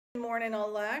morning,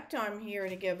 elect. I'm here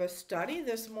to give a study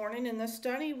this morning, and the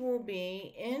study will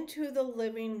be into the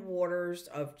living waters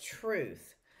of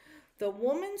truth. The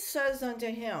woman says unto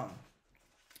him,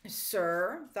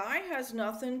 Sir, thou hast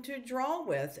nothing to draw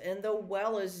with, and the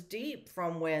well is deep.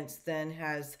 From whence then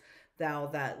hast thou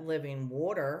that living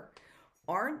water?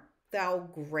 Art thou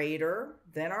greater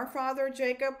than our father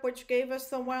Jacob, which gave us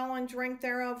the well and drank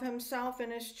thereof himself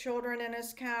and his children and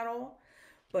his cattle?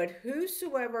 But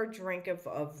whosoever drinketh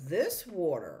of this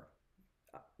water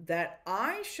that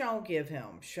I shall give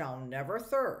him shall never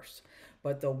thirst,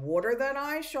 but the water that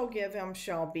I shall give him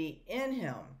shall be in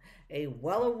him a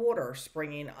well of water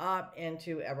springing up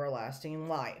into everlasting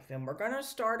life. And we're going to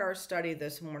start our study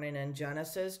this morning in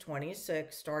Genesis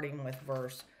 26, starting with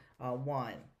verse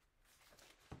 1.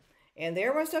 And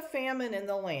there was a famine in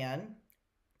the land,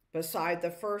 beside the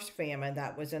first famine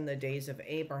that was in the days of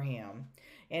Abraham.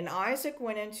 And Isaac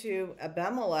went into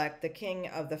Abimelech, the king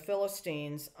of the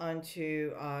Philistines,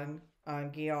 unto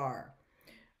Gerar.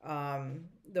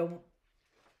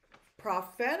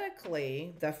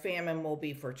 Prophetically, the famine will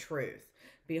be for truth.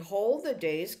 Behold, the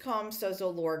days come, says the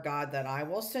Lord God, that I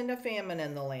will send a famine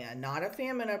in the land, not a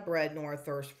famine of bread nor a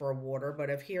thirst for water, but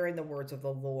of hearing the words of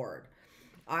the Lord.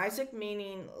 Isaac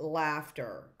meaning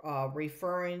laughter,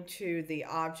 referring to the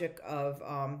object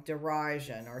of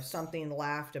derision or something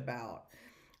laughed about.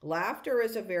 Laughter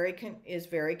is very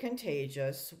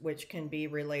contagious, which can be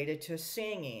related to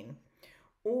singing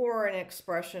or an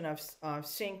expression of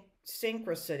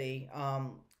synchronicity,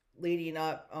 leading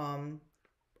up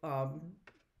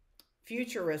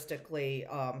futuristically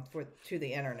to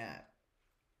the internet.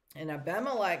 And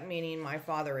Abimelech meaning my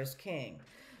father is king.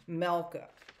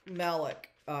 Melech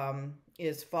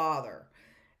is father.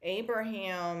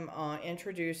 Abraham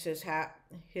introduced his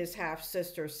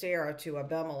half-sister Sarah to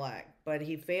Abimelech, but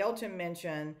he failed to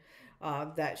mention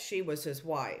that she was his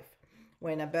wife.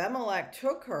 When Abimelech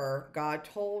took her, God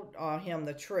told him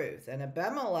the truth, and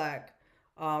Abimelech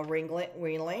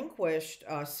relinquished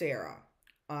Sarah.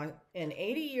 And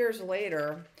 80 years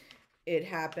later, it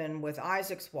happened with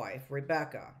Isaac's wife,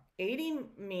 Rebekah. 80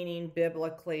 meaning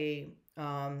biblically,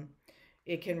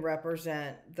 it can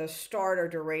represent the start or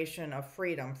duration of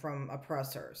freedom from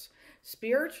oppressors.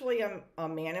 Spiritually, a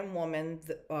man and woman,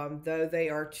 though they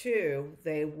are two,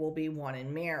 they will be one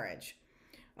in marriage.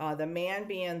 The man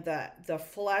being the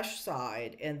flesh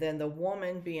side, and then the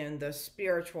woman being the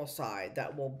spiritual side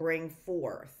that will bring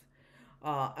forth.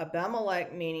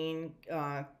 Abimelech meaning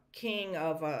king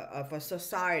of a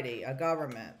society, a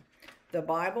government. The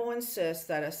Bible insists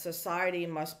that a society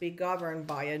must be governed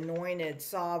by anointed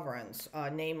sovereigns,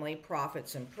 namely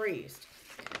prophets and priests.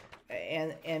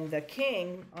 And the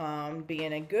king,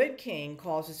 being a good king,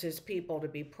 causes his people to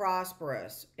be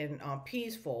prosperous and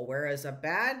peaceful, whereas a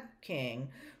bad king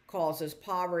causes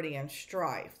poverty and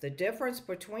strife. The difference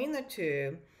between the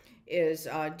two is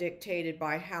dictated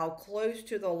by how close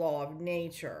to the law of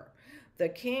nature. The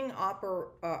king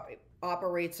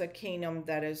operates a kingdom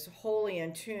that is wholly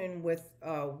in tune with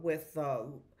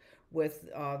the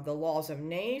laws of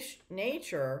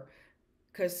nature,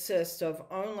 consists of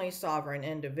only sovereign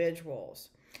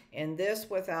individuals, and this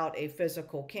without a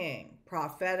physical king.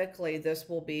 Prophetically, this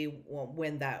will be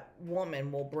when that woman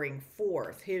will bring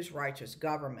forth his righteous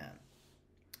government.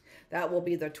 That will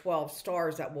be the 12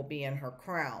 stars that will be in her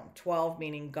crown. 12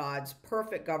 meaning God's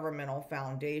perfect governmental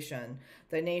foundation,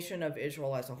 the nation of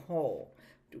Israel as a whole.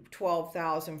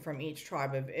 12,000 from each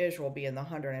tribe of Israel being the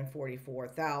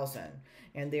 144,000.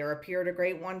 And there appeared a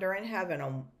great wonder in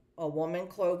heaven, a woman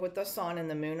clothed with the sun and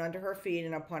the moon under her feet,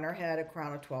 and upon her head a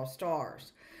crown of 12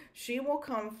 stars. She will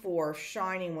come forth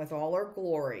shining with all her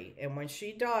glory, and when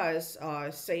she does,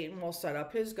 Satan will set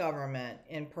up his government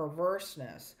in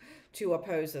perverseness to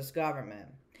oppose this government.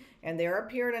 And there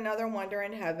appeared another wonder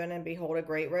in heaven, and behold, a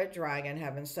great red dragon,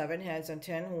 having 7 heads and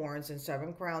 10 horns, and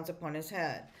 7 crowns upon his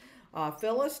head.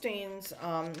 Philistines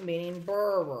meaning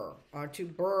burrower, to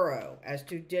burrow, as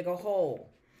to dig a hole.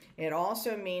 It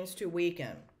also means to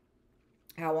weaken.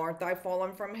 How art thou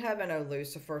fallen from heaven, O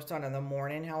Lucifer, son of the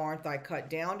morning? How art thou cut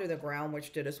down to the ground,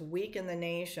 which didst weaken the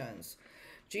nations?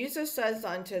 Jesus says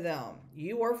unto them,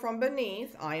 You are from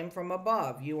beneath, I am from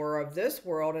above. You are of this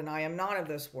world, and I am not of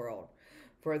this world.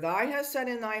 For thou hast said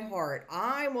in thy heart,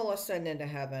 I will ascend into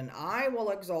heaven. I will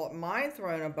exalt my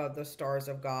throne above the stars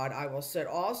of God. I will sit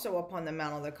also upon the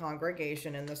mount of the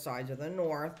congregation in the sides of the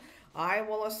north. I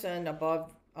will ascend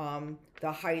above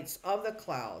the heights of the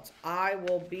clouds. I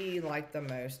will be like the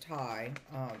Most High.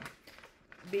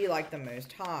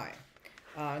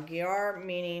 Gerar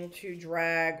meaning to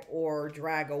drag or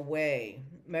drag away,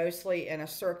 mostly in a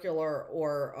circular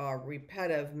or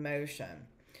repetitive motion.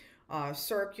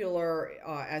 circular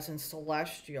as in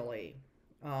celestially.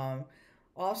 Um,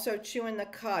 Also, chewing the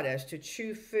cud as to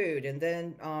chew food and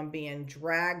then being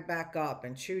dragged back up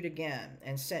and chewed again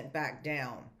and sent back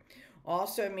down.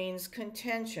 Also means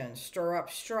contention, stir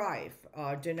up strife,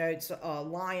 denotes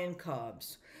lion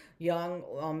cubs, young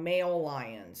male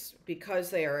lions, because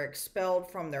they are expelled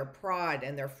from their pride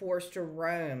and they're forced to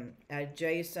roam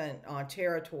adjacent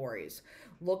territories,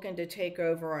 looking to take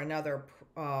over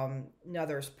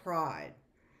another's pride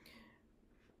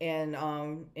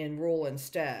and rule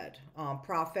instead.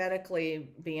 Prophetically,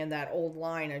 being that old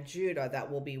lion of Judah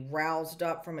that will be roused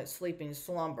up from its sleeping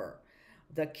slumber,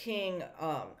 the king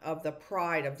of the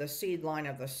pride of the seed line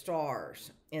of the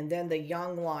stars, and then the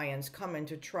young lions coming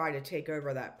to try to take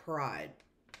over that pride.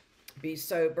 Be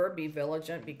sober, be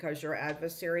vigilant, because your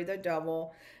adversary, the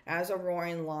devil, as a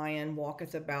roaring lion,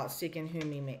 walketh about seeking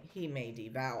whom he may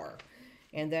devour.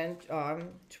 And then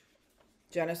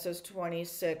Genesis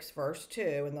 26, verse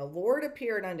 2, and the Lord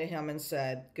appeared unto him and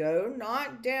said, Go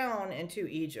not down into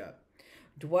Egypt.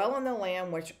 Dwell in the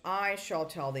land which I shall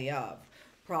tell thee of.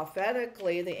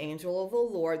 Prophetically, the angel of the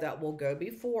Lord that will go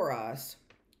before us,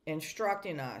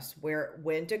 instructing us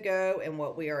when to go and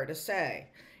what we are to say.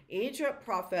 Egypt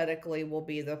prophetically will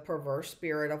be the perverse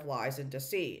spirit of lies and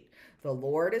deceit. The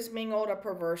Lord has mingled a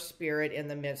perverse spirit in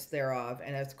the midst thereof,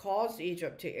 and has caused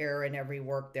Egypt to err in every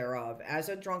work thereof, as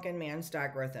a drunken man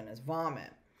staggereth in his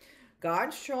vomit.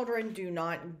 God's children do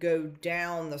not go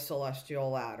down the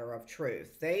celestial ladder of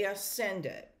truth. They ascend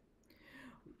it,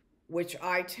 which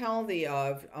I tell thee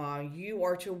of. You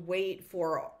are to wait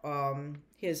for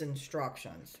his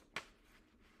instructions.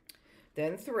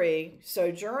 Then 3,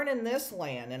 sojourn in this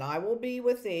land, and I will be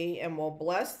with thee, and will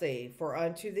bless thee. For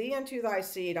unto thee and to thy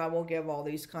seed I will give all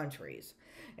these countries.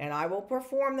 And I will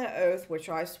perform the oath which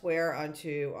I swear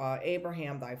unto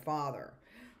Abraham thy father.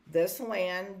 This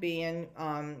land being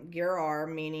Gerar,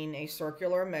 meaning a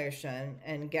circular motion,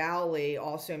 and Galilee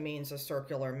also means a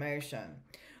circular motion.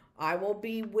 I will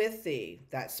be with thee,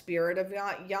 that spirit of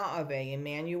Yahweh,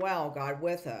 Emmanuel, God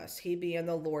with us, he being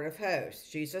the Lord of hosts.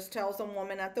 Jesus tells the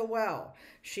woman at the well,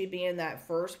 she being that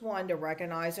first one to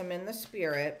recognize him in the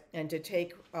spirit and to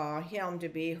take him to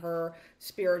be her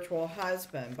spiritual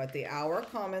husband. But the hour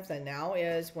cometh, and now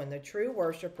is, when the true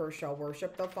worshiper shall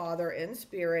worship the Father in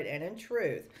spirit and in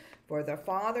truth, for the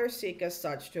Father seeketh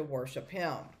such to worship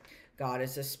him. God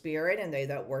is a spirit, and they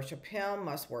that worship him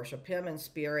must worship him in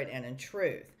spirit and in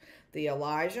truth. The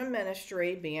Elijah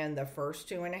ministry being the first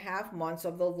 2.5 months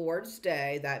of the Lord's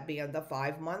day, that being the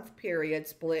 5-month period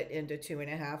split into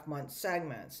 2.5-month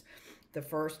segments. The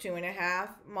first 2.5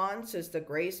 months is the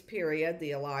grace period,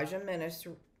 the Elijah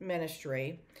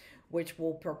ministry, which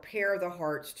will prepare the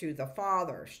hearts to the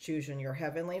fathers, choosing your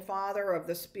heavenly Father of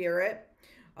the Spirit,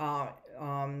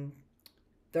 the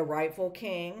rightful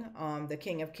King, the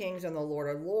King of Kings and the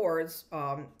Lord of Lords,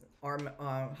 our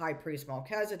High Priest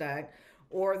Melchizedek,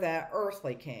 or that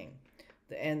earthly king.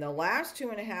 And the last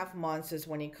 2.5 months is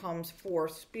when he comes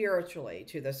forth spiritually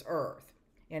to this earth,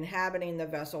 inhabiting the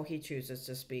vessel he chooses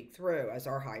to speak through as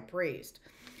our high priest.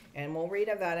 And we'll read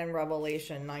of that in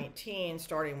Revelation 19,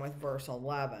 starting with verse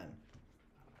 11.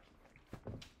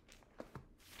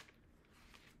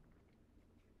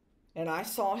 And I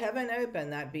saw heaven open,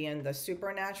 that being the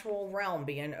supernatural realm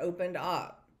being opened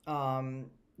up,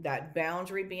 that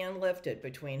boundary being lifted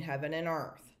between heaven and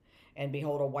earth. And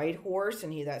behold, a white horse,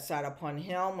 and he that sat upon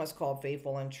him was called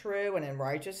Faithful and True, and in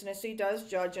righteousness he does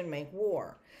judge and make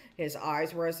war. His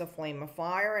eyes were as a flame of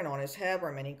fire, and on his head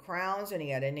were many crowns, and he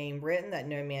had a name written that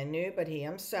no man knew but he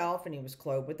himself, and he was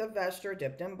clothed with a vesture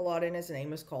dipped in blood, and his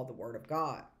name is called the Word of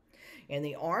God. And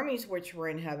the armies which were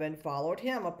in heaven followed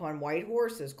him upon white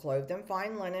horses, clothed in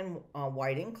fine linen,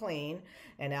 white and clean.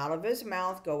 And out of his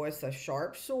mouth goeth a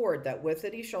sharp sword, that with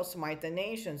it he shall smite the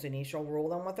nations, and he shall rule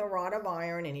them with a rod of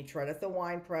iron, and he treadeth the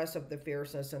winepress of the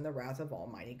fierceness and the wrath of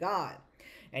Almighty God.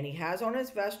 And he has on his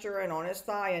vesture and on his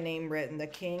thigh a name written, the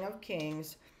King of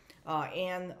Kings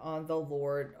and the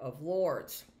Lord of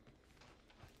Lords.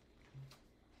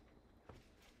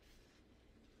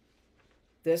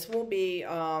 This will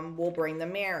bring the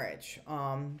marriage.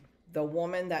 The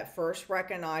woman that first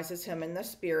recognizes him in the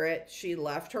spirit, she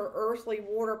left her earthly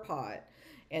water pot,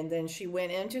 and then she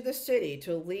went into the city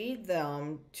to lead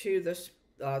them to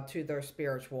their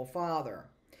spiritual father.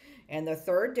 And the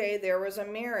third day there was a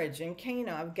marriage in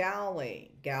Cana of Galilee,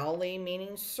 Galilee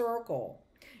meaning circle.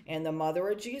 And the mother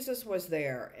of Jesus was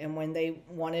there. And when they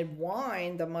wanted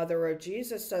wine, the mother of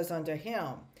Jesus says unto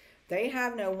him, They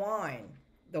have no wine.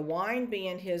 The wine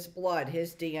being his blood,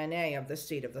 his DNA of the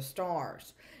seed of the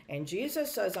stars. And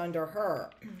Jesus says unto her,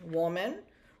 Woman,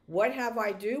 What have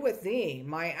I do with thee?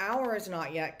 My hour is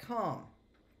not yet come.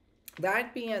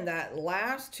 That being that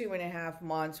last 2.5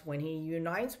 months when he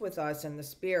unites with us in the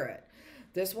spirit.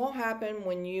 This will happen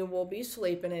when you will be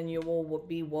sleeping and you will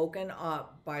be woken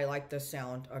up by like the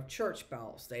sound of church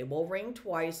bells. They will ring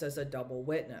twice as a double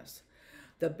witness.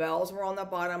 The bells were on the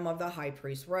bottom of the high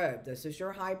priest's robe. This is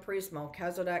your high priest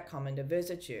Melchizedek coming to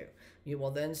visit you. You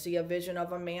will then see a vision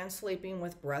of a man sleeping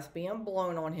with breath being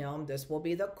blown on him. This will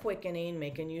be the quickening,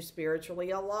 making you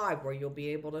spiritually alive, where you'll be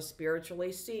able to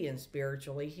spiritually see and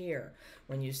spiritually hear.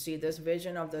 When you see this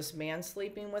vision of this man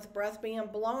sleeping with breath being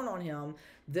blown on him,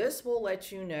 this will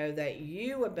let you know that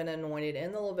you have been anointed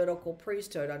in the Levitical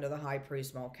priesthood under the high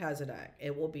priest Melchizedek.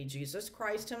 It will be Jesus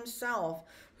Christ himself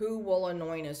who will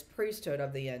anoint his priesthood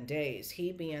of the end days,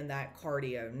 he being that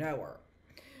cardio knower.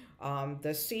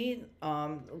 The seed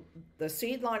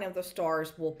line of the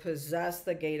stars will possess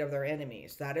the gate of their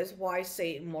enemies. That is why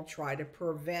Satan will try to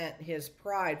prevent his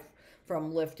pride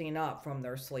from lifting up from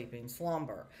their sleeping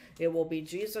slumber. It will be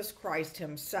Jesus Christ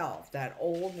himself, that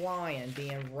old lion,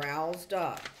 being roused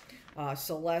up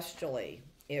celestially.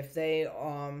 If they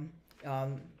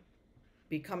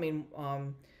becoming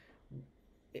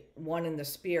one in the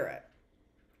spirit,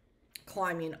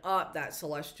 climbing up that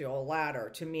celestial ladder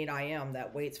to meet I am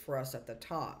that waits for us at the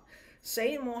top.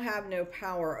 Satan will have no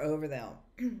power over them,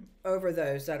 over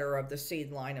those that are of the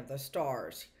seed line of the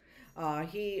stars.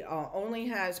 He only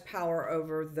has power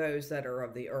over those that are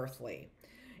of the earthly.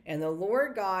 And the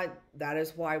Lord God, that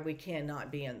is why we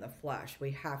cannot be in the flesh.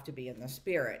 We have to be in the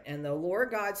spirit. And the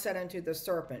Lord God said unto the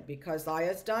serpent, because thou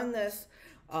hast done this,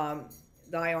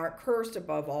 thou art cursed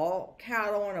above all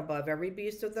cattle and above every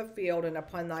beast of the field, and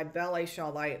upon thy belly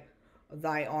shall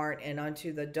thy art, and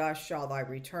unto the dust shall thy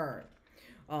return.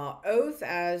 Oath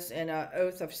as in an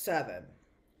oath of seven.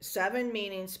 Seven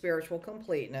meaning spiritual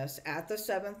completeness. At the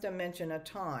seventh dimension of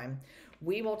time,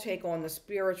 we will take on the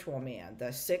spiritual man. The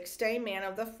 6-day man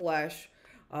of the flesh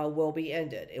will be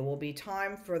ended. It will be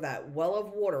time for that well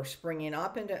of water springing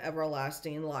up into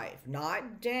everlasting life.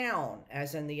 Not down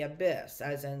as in the abyss,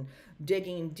 as in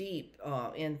digging deep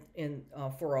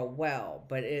for a well,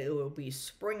 but it will be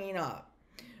springing up.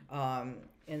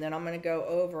 And then I'm going to go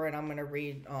over and I'm going to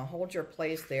read, hold your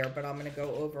place there, but I'm going to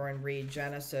go over and read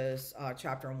Genesis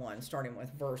chapter 1, starting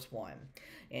with verse 1.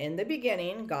 In the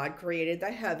beginning, God created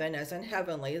the heaven as in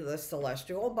heavenly, the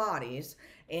celestial bodies,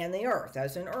 and the earth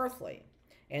as in earthly.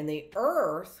 And the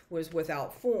earth was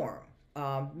without form,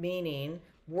 meaning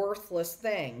worthless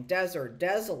thing, desert,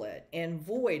 desolate, and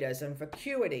void as in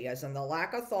vacuity, as in the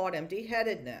lack of thought,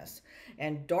 empty-headedness,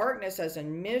 and darkness as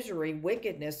in misery,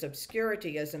 wickedness,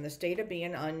 obscurity, as in the state of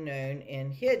being unknown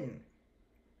and hidden,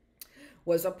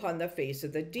 was upon the face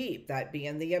of the deep, that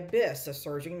being the abyss, a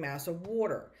surging mass of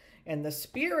water. And the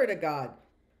Spirit of God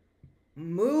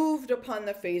moved upon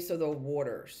the face of the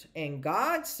waters. And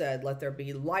God said, let there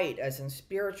be light, as in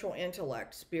spiritual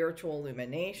intellect, spiritual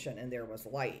illumination, and there was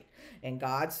light. And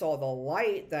God saw the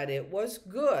light that it was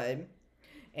good,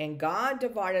 and God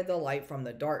divided the light from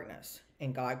the darkness.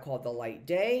 And God called the light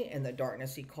day, and the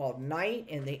darkness he called night,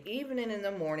 and the evening and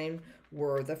the morning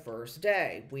were the first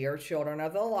day. We are children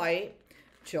of the light,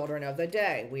 children of the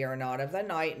day. We are not of the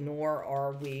night, nor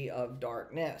are we of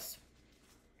darkness.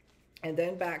 And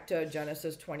then back to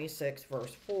Genesis 26,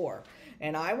 verse 4.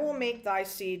 And I will make thy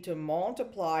seed to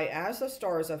multiply as the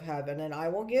stars of heaven, and I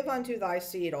will give unto thy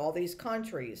seed all these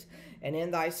countries, and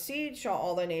in thy seed shall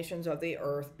all the nations of the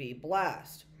earth be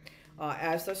blessed.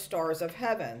 As the stars of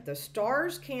heaven. The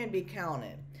stars can be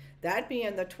counted, that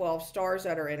being the 12 stars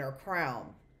that are in her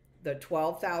crown. The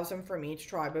 12,000 from each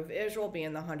tribe of Israel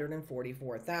being the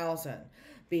 144,000,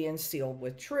 being sealed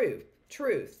with truth.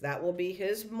 That will be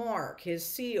his mark, his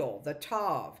seal, the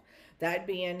Tav. That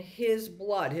being his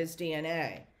blood, his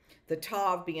DNA. The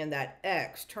Tav being that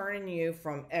X, turning you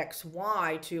from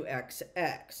XY to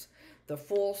XX. The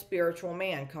full spiritual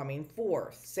man coming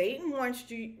forth. Satan wants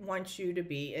you to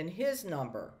be in his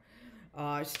number.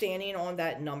 Standing on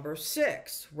that number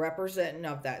 6, representing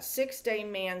of that 6-day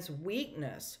man's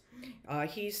weakness.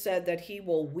 He said that he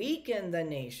will weaken the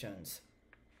nations.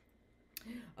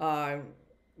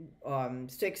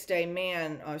 6-day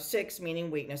man, 6 meaning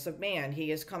weakness of man.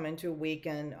 He is coming to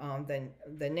weaken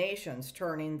the nations,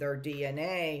 turning their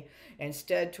DNA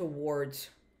instead towards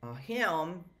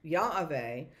him,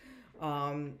 Yahweh,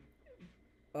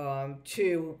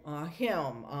 to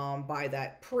him by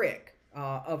that prick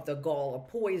of the gall of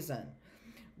poison.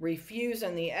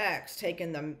 Refusing the X,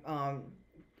 taking the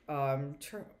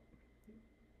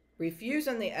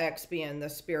refusing the X being the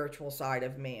spiritual side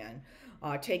of man.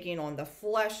 Taking on the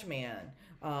flesh man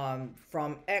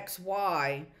from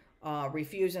XY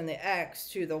refusing the X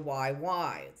to the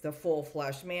YY, the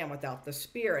full-flesh man without the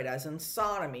spirit, as in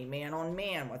sodomy, man on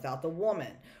man without the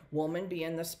woman, woman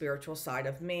being the spiritual side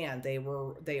of man.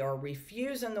 They are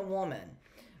refusing the woman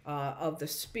of the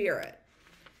spirit.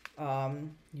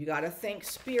 You got to think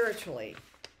spiritually.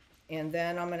 And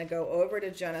then I'm going to go over to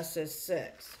Genesis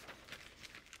 6.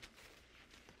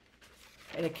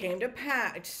 And it came to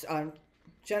pass,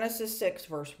 Genesis 6,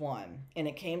 verse 1. And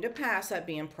it came to pass that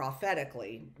being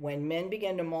prophetically, when men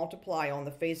began to multiply on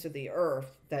the face of the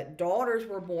earth, that daughters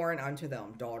were born unto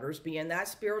them. Daughters being that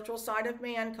spiritual side of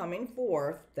man coming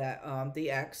forth, that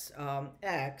the X,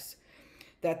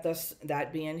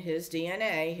 that being his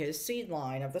DNA, his seed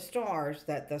line of the stars,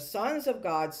 that the sons of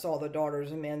God saw the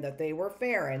daughters of men, that they were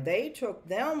fair, and they took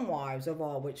them wives of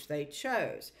all which they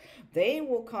chose. They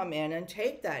will come in and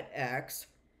take that X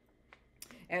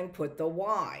and put the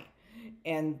Y,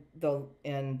 and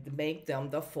make them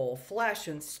the full flesh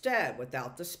instead,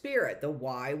 without the spirit, the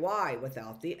YY,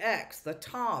 without the X, the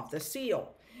Tav, the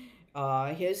seal,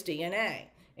 his DNA.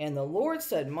 And the Lord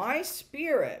said, my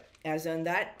spirit, as in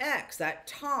that X, that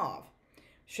Tav,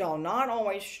 shall not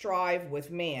always strive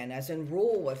with man, as in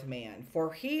rule with man,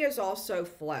 for he is also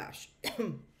flesh.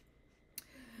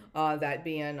 That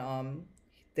being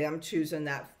them choosing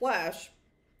that flesh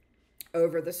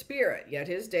over the spirit. Yet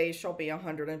his days shall be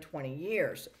 120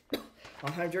 years.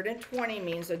 120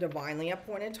 means a divinely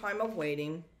appointed time of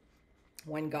waiting,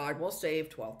 when God will save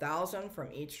 12,000 from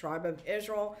each tribe of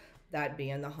Israel, that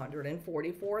being the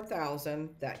 144,000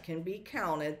 that can be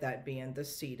counted, that being the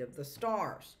seed of the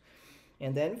stars.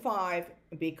 And then 5,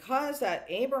 because that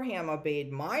Abraham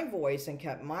obeyed my voice and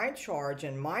kept my charge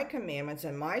and my commandments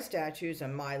and my statutes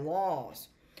and my laws.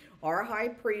 Our high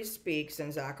priest speaks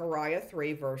in Zechariah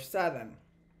 3, verse 7,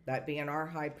 that being our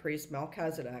high priest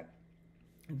Melchizedek.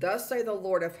 Thus say the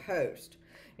Lord of hosts,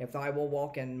 if thou will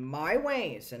walk in my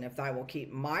ways, and if thou will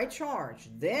keep my charge,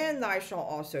 then thou shalt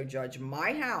also judge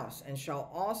my house, and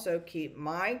shalt also keep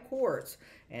my courts,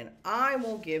 and I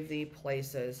will give thee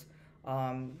places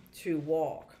to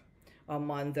walk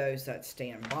among those that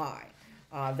stand by.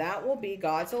 That will be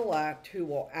God's elect who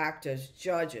will act as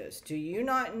judges. Do you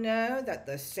not know that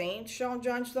the saints shall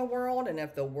judge the world? And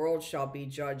if the world shall be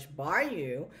judged by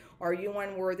you, are you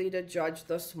unworthy to judge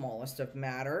the smallest of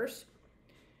matters?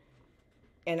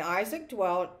 And Isaac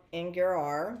dwelt in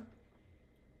Gerar,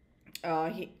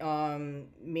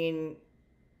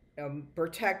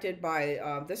 protected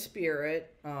by the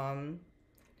Spirit.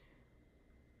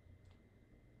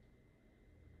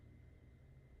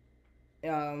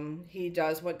 He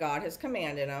does what God has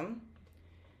commanded him.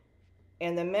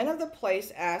 And the men of the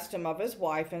place asked him of his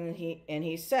wife, and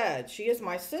he said, she is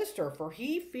my sister, for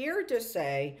he feared to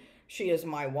say, she is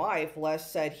my wife,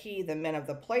 lest, said he, the men of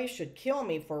the place should kill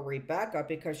me for Rebekah,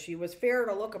 because she was fair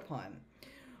to look upon.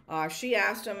 She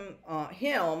asked him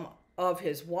of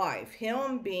his wife,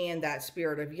 him being that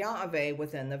spirit of Yahweh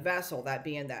within the vessel, that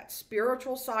being that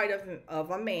spiritual side of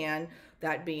a man,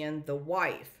 that being the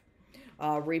wife.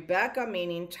 Rebekah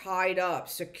meaning tied up,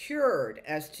 secured,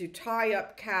 as to tie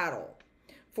up cattle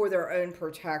for their own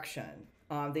protection,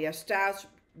 the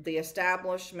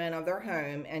establishment of their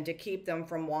home, and to keep them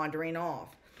from wandering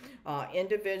off.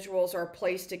 Individuals are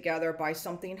placed together by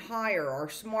something higher or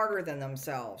smarter than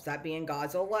themselves, that being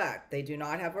God's elect. They do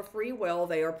not have a free will,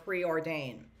 they are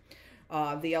preordained.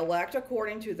 The elect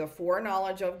according to the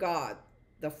foreknowledge of God,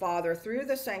 the Father, through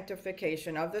the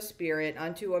sanctification of the Spirit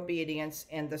unto obedience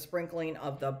and the sprinkling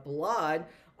of the blood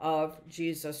of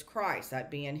Jesus Christ,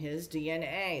 that being his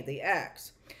DNA, the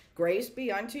X. Grace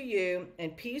be unto you,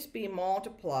 and peace be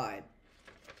multiplied.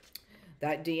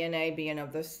 That DNA being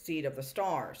of the seed of the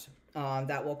stars,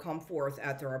 that will come forth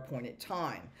at their appointed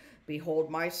time. Behold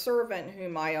my servant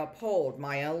whom I uphold,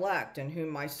 my elect, in whom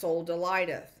my soul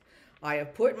delighteth. I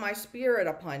have put my spirit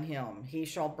upon him. He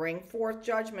shall bring forth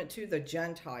judgment to the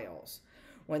Gentiles.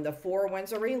 When the four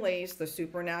winds are released, the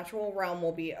supernatural realm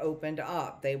will be opened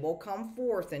up. They will come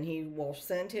forth, and he will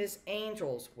send his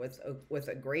angels with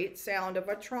a great sound of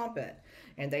a trumpet,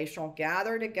 and they shall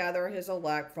gather together his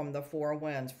elect from the four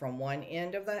winds, from one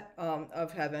end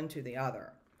of heaven to the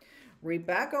other.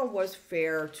 Rebekah was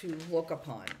fair to look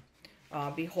upon.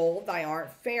 Behold, thou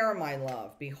art fair, my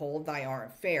love. Behold, thou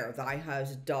art fair. Thou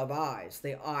hast dove eyes.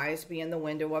 The eyes being the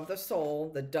window of the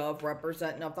soul, the dove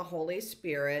representing of the Holy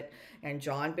Spirit. And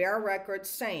John bare record,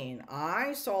 saying,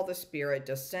 I saw the Spirit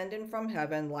descending from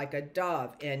heaven like a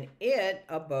dove, and it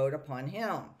abode upon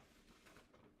him.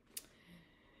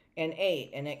 And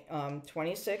 8, and it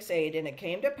 26:8, and it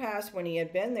came to pass when he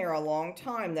had been there a long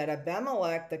time, that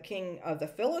Abimelech, the king of the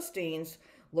Philistines,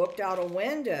 looked out a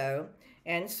window,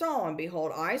 and saw, and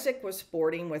behold, Isaac was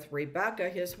sporting with Rebekah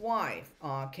his wife.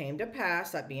 Came to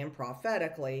pass that being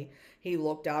prophetically, he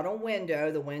looked out a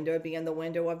window, the window being the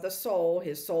window of the soul,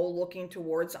 his soul looking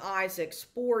towards Isaac,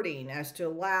 sporting as to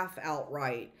laugh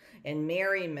outright, in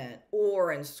merriment,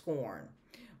 or in scorn,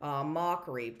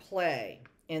 mockery, play.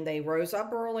 And they rose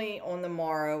up early on the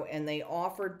morrow, and they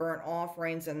offered burnt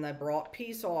offerings, and they brought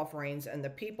peace offerings, and the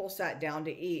people sat down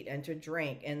to eat and to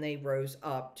drink, and they rose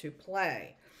up to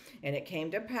play. And it came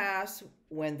to pass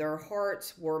when their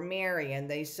hearts were merry, and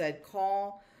they said,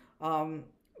 Call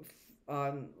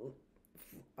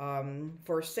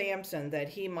for Samson, that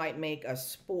he might make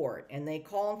us sport. And they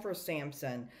called for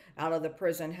Samson out of the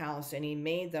prison house, and he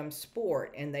made them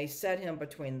sport, and they set him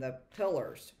between the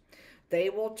pillars. They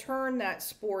will turn that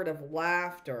sport of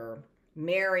laughter,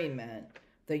 merriment,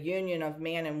 the union of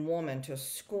man and woman, to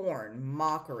scorn,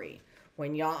 mockery.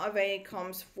 When Yahweh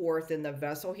comes forth in the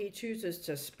vessel he chooses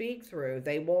to speak through,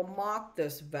 they will mock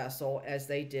this vessel as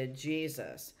they did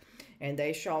Jesus. And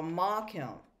they shall mock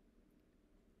him,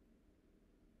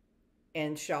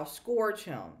 and shall scourge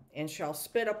him, and shall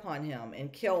spit upon him,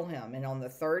 and kill him. And on the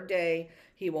third day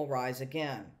he will rise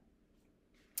again.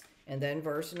 And then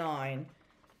verse 9.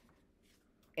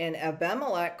 And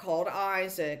Abimelech called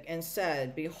Isaac and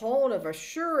said, Behold, of a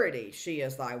surety she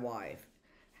is thy wife.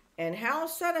 And how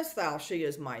saidst thou, she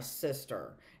is my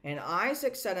sister? And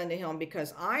Isaac said unto him,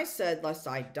 Because I said, lest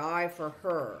I die for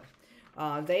her.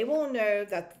 They will know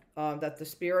that the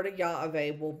spirit of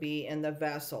Yahweh will be in the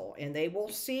vessel, and they will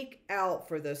seek out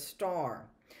for the star,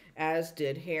 as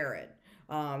did Herod.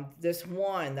 This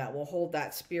one that will hold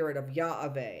that spirit of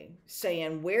Yahweh,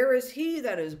 saying, Where is he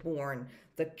that is born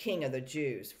the King of the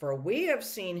Jews? For we have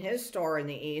seen his star in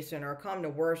the east, and are come to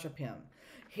worship him.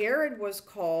 Herod was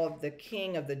called the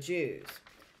King of the Jews.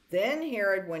 Then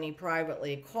Herod, when he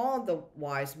privately called the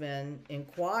wise men,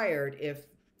 inquired if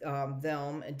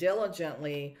them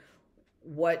diligently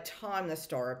what time the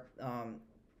star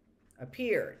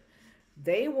appeared.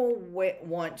 They will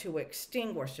want to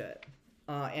extinguish it.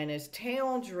 And his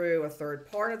tail drew a third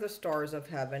part of the stars of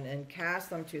heaven and cast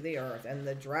them to the earth. And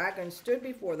the dragon stood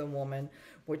before the woman,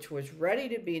 which was ready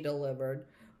to be delivered,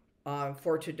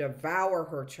 for to devour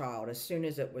her child as soon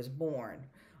as it was born.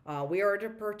 We are to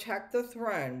protect the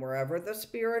throne. Wherever the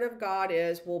Spirit of God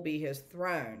is, will be his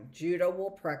throne. Judah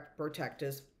will protect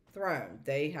his throne.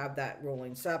 They have that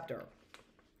ruling scepter.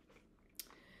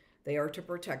 They are to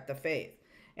protect the faith.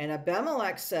 And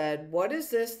Abimelech said, What is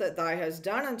this that thou hast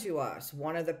done unto us?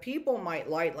 One of the people might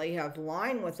lightly have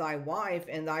lied with thy wife,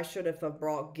 and thou shouldst have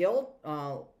brought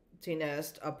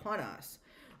guiltiness upon us.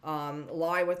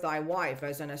 Lie with thy wife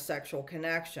as in a sexual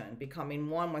connection, becoming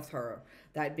one with her,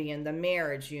 that being the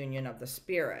marriage union of the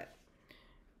Spirit.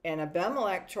 And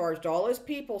Abimelech charged all his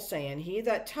people, saying, He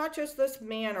that toucheth this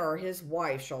man or his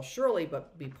wife shall surely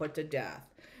be put to death.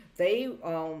 They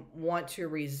want to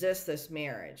resist this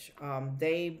marriage.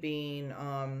 They being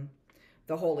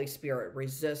the Holy Spirit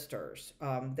resistors.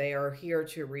 They are here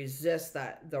to resist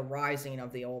the rising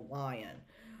of the old lion.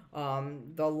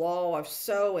 The law of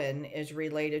sowing is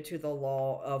related to the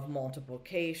law of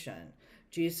multiplication.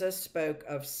 Jesus spoke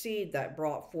of seed that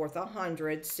brought forth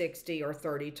 100, 60, or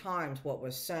 30 times what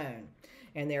was sown.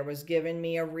 And there was given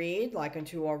me a reed like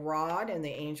unto a rod, and the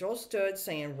angel stood,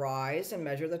 saying, Rise and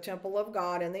measure the temple of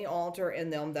God and the altar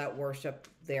and them that worship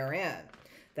therein.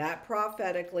 That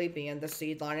prophetically being the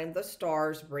seed line of the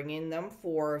stars, bringing them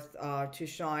forth to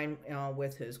shine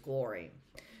with his glory.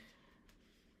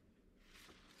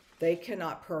 They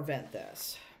cannot prevent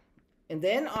this. And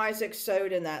then Isaac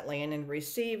sowed in that land and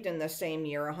received in the same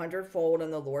year 100-fold,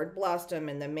 and the Lord blessed him.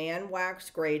 And the man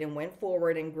waxed great and went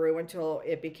forward and grew until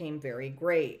it became very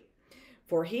great.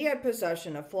 For he had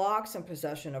possession of flocks and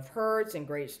possession of herds and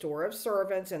great store of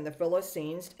servants, and the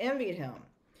Philistines envied him.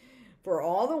 For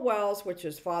all the wells which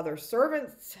his father's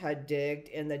servants had digged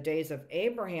in the days of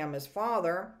Abraham his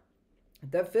father,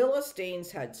 the Philistines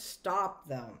had stopped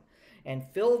them and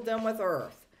filled them with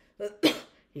earth.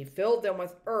 He filled them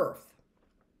with earth,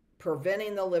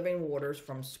 preventing the living waters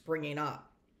from springing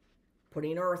up,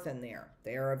 putting earth in there.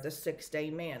 They are of the 6-day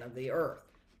man of the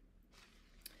earth.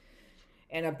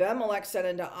 And Abimelech said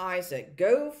unto Isaac,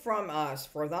 Go from us,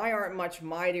 for thou art much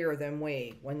mightier than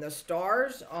we. When the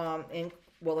stars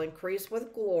will increase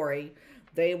with glory,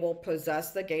 they will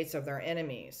possess the gates of their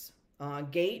enemies.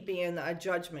 Gate being a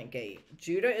judgment gate.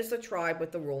 Judah is the tribe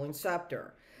with the ruling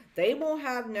scepter. They will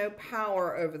have no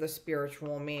power over the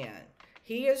spiritual man.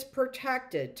 He is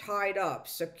protected, tied up,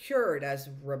 secured as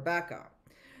Rebekah.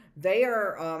 They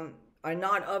are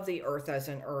not of the earth as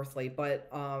in earthly, but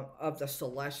of the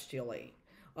celestially.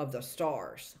 of the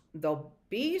stars. The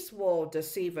beast will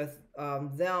deceive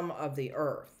them of the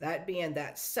earth, that being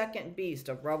that second beast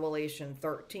of Revelation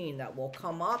 13 that will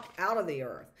come up out of the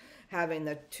earth, having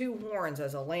the two horns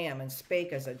as a lamb and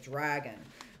spake as a dragon.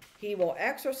 He will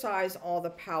exercise all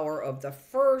the power of the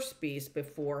first beast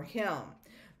before him,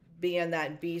 being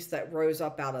that beast that rose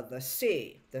up out of the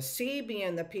sea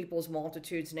being the peoples,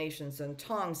 multitudes, nations, and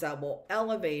tongues that will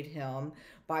elevate him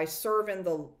by serving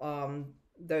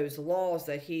those laws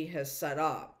that he has set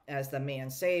up as the man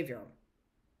savior.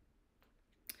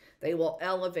 They will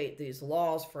elevate these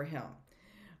laws for him.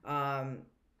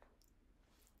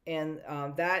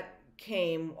 That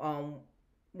came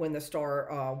when the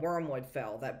star wormwood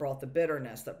fell, that brought the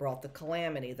bitterness, that brought the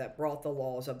calamity, that brought the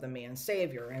laws of the man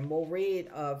savior. And we'll read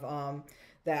of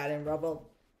that in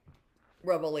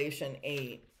Revelation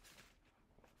 8.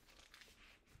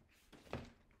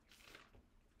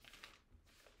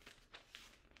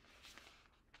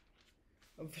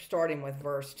 Starting with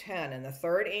verse 10. And the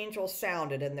third angel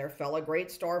sounded, and there fell a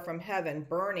great star from heaven,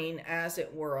 burning as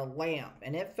it were a lamp.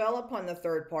 And it fell upon the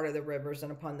third part of the rivers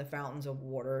and upon the fountains of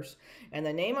waters. And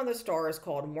the name of the star is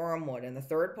called Wormwood. And the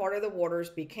third part of the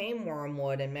waters became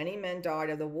wormwood, and many men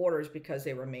died of the waters because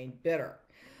they were made bitter.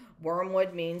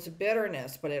 Wormwood means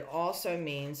bitterness, but it also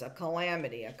means a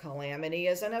calamity. A calamity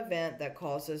is an event that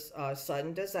causes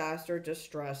sudden disaster,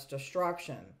 distress,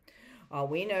 destruction.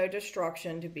 We know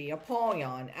destruction to be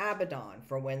Apollyon, Abaddon.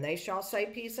 For when they shall say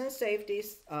peace and safety,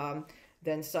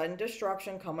 then sudden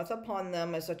destruction cometh upon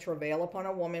them as a travail upon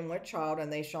a woman with child,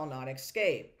 and they shall not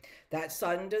escape. That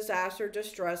sudden disaster,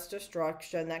 distress,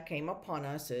 destruction that came upon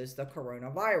us is the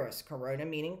coronavirus. Corona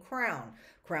meaning crown.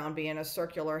 Crown being a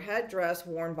circular headdress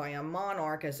worn by a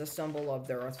monarch as a symbol of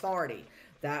their authority.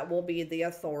 That will be the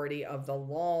authority of the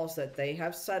laws that they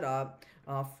have set up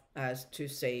as to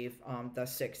save the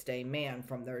sixth-day man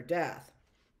from their death.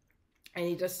 And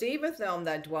he deceiveth them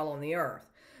that dwell on the earth.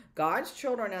 God's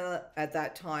children at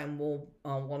that time will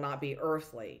not be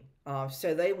earthly,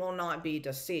 so they will not be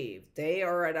deceived. They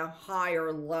are at a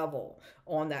higher level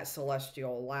on that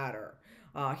celestial ladder.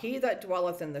 He that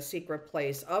dwelleth in the secret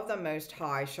place of the Most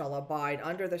High shall abide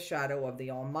under the shadow of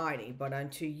the Almighty. But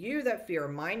unto you that fear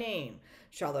my name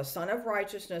shall the Son of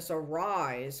Righteousness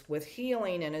arise with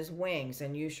healing in his wings,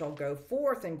 and you shall go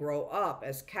forth and grow up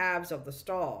as calves of the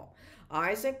stall.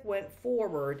 Isaac went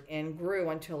forward and grew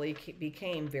until he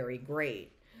became very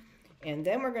great. And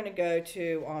then we're going to go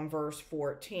to verse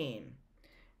 14.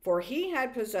 For he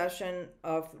had possession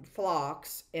of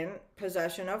flocks, and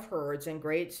possession of herds, and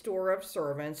great store of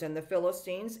servants, and the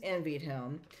Philistines envied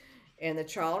him. And the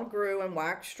child grew and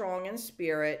waxed strong in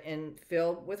spirit, and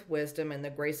filled with wisdom, and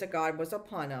the grace of God was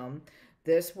upon him.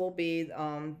 This will be,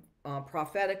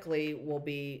 prophetically, will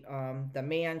be the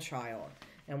man-child.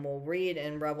 And we'll read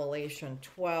in Revelation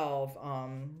 12,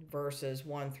 verses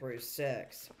 1 through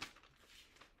 6.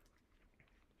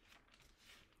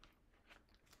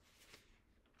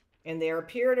 And there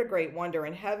appeared a great wonder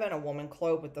in heaven, a woman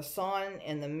clothed with the sun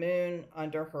and the moon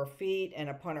under her feet, and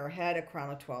upon her head a crown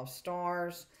of 12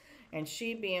 stars. And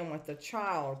she, being with the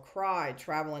child, cried,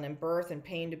 traveling in birth and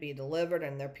pain to be delivered.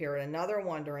 And there appeared another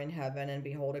wonder in heaven, and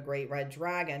behold, a great red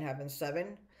dragon, having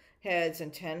 7 heads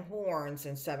and 10 horns,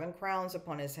 and 7 crowns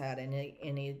upon his head. And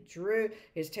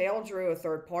his tail drew a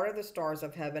third part of the stars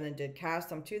of heaven, and did cast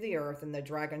them to the earth. And the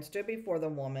dragon stood before the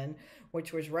woman,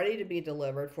 which was ready to be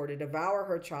delivered, for to devour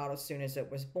her child as soon as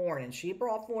it was born. And she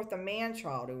brought forth a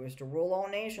man-child, who was to rule all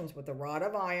nations with a rod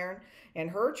of iron. And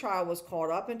her child was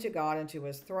caught up into God, into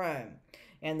his throne.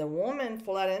 And the woman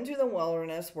fled into the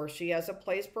wilderness, where she has a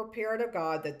place prepared of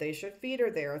God, that they should feed her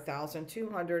there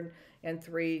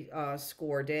 1,203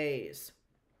 score days.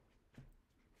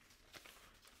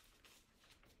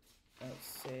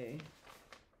 Let's see.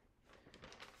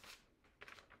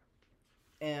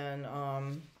 And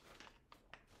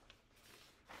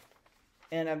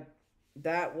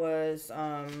that was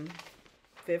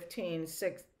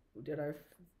 15:6. Did I?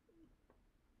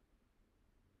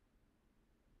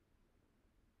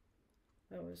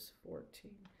 That was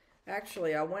 14.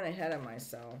 Actually, I went ahead of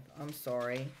myself. I'm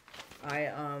sorry. I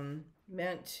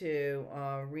meant to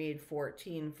read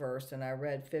 14 first, and I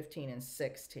read 15 and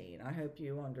 16. I hope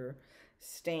you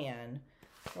understand.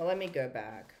 Well, let me go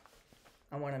back.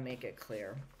 I want to make it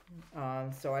clear.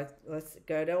 Let's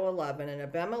go to 11. And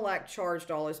Abimelech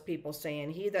charged all his people,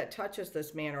 saying, he that touches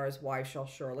this man or his wife shall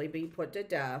surely be put to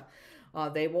death.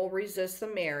 They will resist the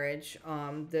marriage,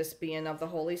 this being of the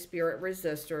Holy Spirit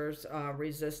resistors,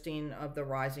 resisting of the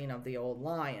rising of the old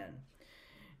lion.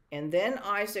 And then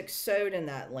Isaac sowed in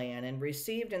that land, and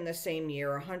received in the same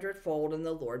year 100-fold, and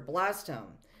the Lord blessed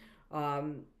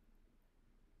him.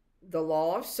 The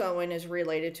law of sowing is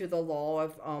related to the law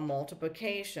of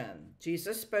multiplication.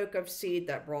 Jesus spoke of seed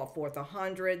that brought forth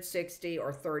 160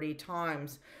 or 30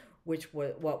 times which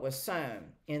was what was sown.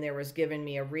 And there was given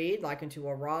me a reed like unto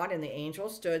a rod, and the angel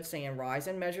stood, saying, Rise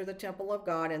and measure the temple of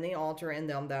God and the altar and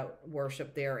them that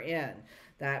worship therein.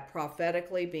 That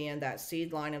prophetically being that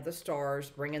seed line of the stars,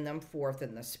 bringing them forth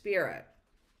in the spirit.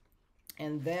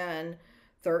 And then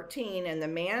 13, and the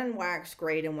man waxed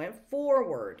great and went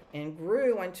forward and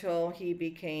grew until he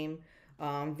became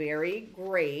very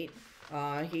great.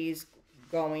 He's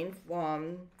going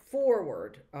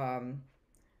forward.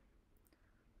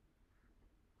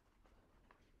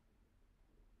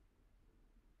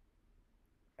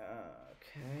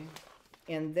 Okay.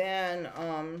 And then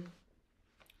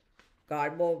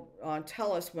God will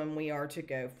tell us when we are to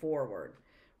go forward.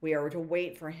 We are to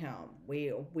wait for him.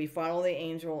 We follow the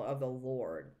angel of the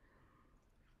Lord.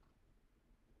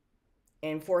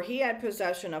 And for he had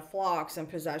possession of flocks and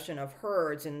possession of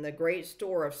herds and the great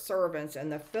store of servants,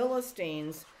 and the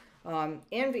Philistines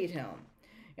envied him.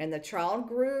 And the child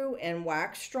grew and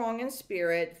waxed strong in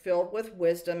spirit, filled with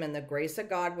wisdom, and the grace of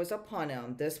God was upon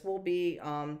him. This will be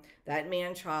that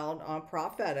man child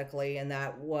prophetically, and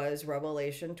that was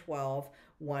Revelation 12,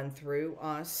 1 through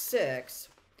 6.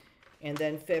 And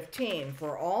then 15,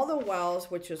 for all the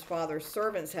wells which his father's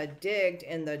servants had digged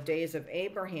in the days of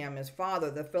Abraham his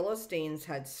father, the Philistines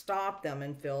had stopped them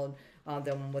and filled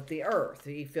them with the earth.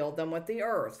 He filled them with the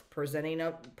earth, preventing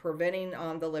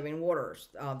the living waters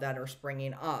that are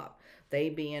springing up,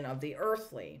 they being of the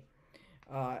earthly.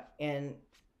 And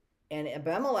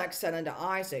Abimelech said unto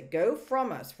Isaac, Go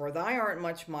from us, for thou art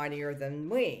much mightier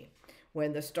than we.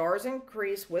 When the stars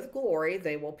increase with glory,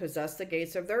 they will possess the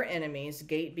gates of their enemies,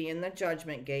 gate being the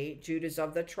judgment gate. Judah's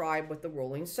of the tribe with the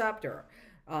ruling scepter.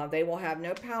 They will have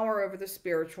no power over the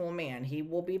spiritual man. He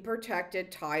will be protected,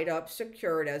 tied up,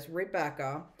 secured as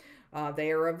Rebekah.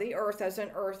 They are of the earth as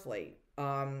an earthly,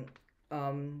 but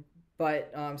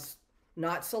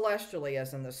not celestially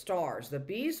as in the stars. The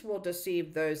beast will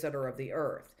deceive those that are of the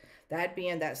earth. That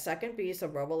being that second beast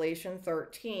of Revelation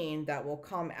 13 that will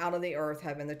come out of the earth,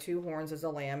 having the two horns as a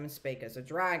lamb and spake as a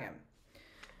dragon.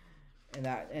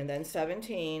 And then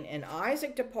 17, and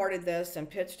Isaac departed this and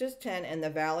pitched his tent in the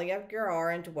valley of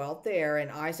Gerar and dwelt there.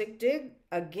 And Isaac digged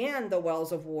again the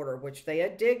wells of water, which they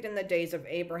had digged in the days of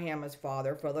Abraham his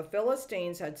father, for the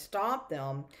Philistines had stopped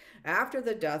them after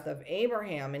the death of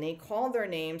Abraham. And he called their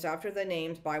names after the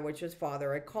names by which his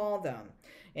father had called them.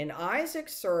 And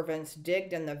Isaac's servants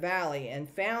digged in the valley and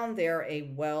found there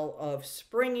a well of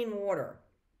springing water.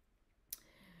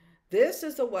 This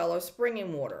is the well of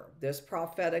springing water. This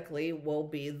prophetically will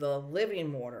be the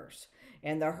living waters.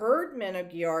 And the herdmen of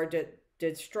Gerar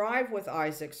did strive with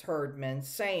Isaac's herdmen,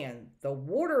 saying, The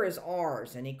water is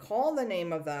ours. And he called the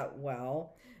name of that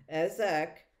well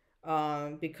Ezek,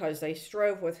 because they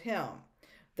strove with him.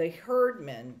 The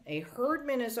herdman. A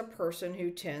herdman is a person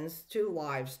who tends to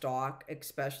livestock,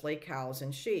 especially cows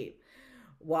and sheep,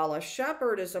 while a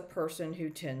shepherd is a person who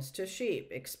tends to sheep,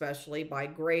 especially by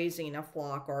grazing a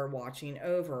flock or watching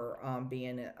over,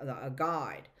 being a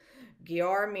guide.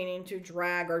 Gerar meaning to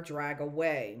drag or drag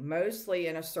away, mostly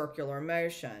in a circular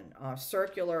motion,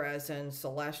 circular as in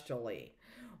celestially.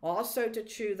 Also to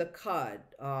chew the cud,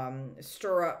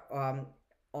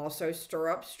 also stir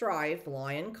up strife,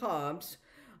 lion cubs.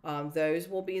 Those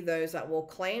will be those that will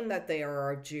claim that they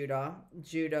are of Judah,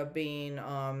 Judah being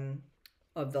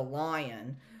of the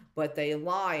lion, but they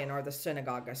lie and are the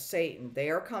synagogue of Satan. They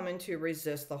are coming to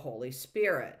resist the Holy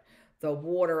Spirit. The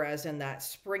water as in that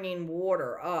springing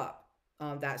water up,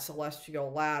 that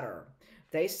celestial ladder.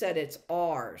 They said it's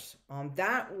ours.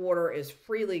 That water is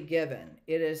freely given.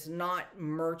 It is not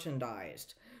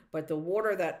merchandised. But the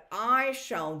water that I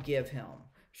shall give him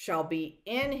shall be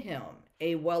in him,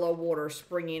 a well of water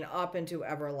springing up into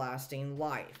everlasting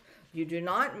life. You do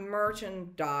not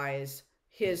merchandise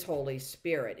his Holy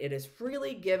Spirit. It is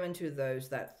freely given to those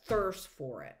that thirst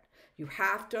for it. You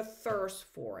have to thirst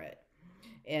for it.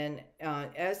 And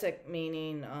Ezek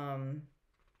meaning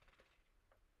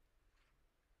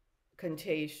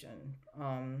contention.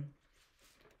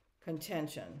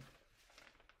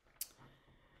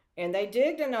 And they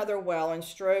digged another well and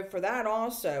strove for that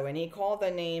also, and he called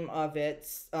the name of it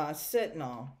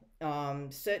Sitnah.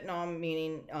 Sitnah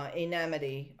meaning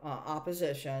enmity,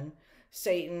 opposition.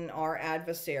 Satan, our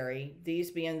adversary.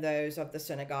 These being those of the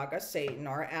synagogue of Satan,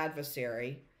 our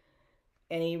adversary.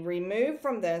 And he removed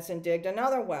from thence and digged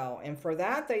another well, and for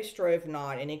that they strove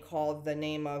not, and he called the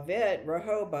name of it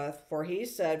Rehoboth, for he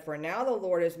said, For now the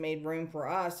Lord has made room for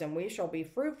us, and we shall be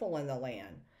fruitful in the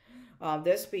land.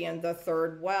 This being the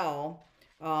third well,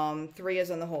 Three is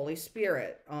in the Holy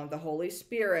Spirit. The Holy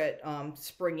Spirit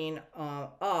springing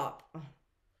up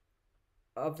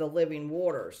of the living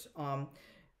waters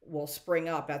will spring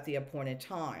up at the appointed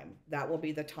time. That will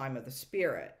be the time of the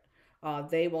Spirit.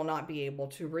 They will not be able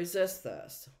to resist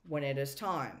this when it is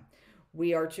time.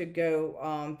 We are to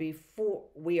go before.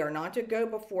 We are not to go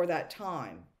before that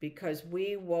time, because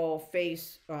we will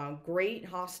face great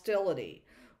hostility.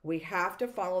 We have to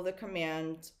follow the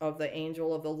commands of the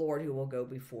angel of the Lord who will go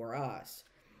before us.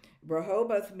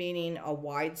 Rehoboth, meaning a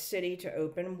wide city to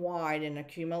open wide, and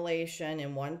accumulation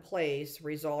in one place,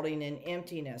 resulting in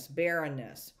emptiness,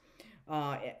 barrenness,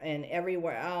 and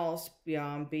everywhere else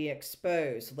be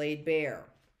exposed, laid bare.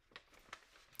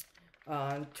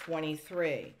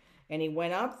 23. And he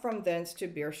went up from thence to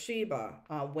Beersheba,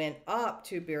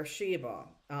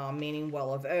 meaning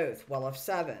well of oath, well of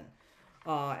seven,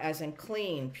 as in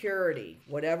clean, purity.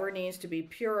 Whatever needs to be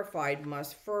purified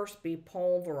must first be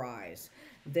pulverized,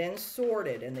 then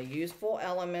sorted, and the useful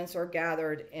elements are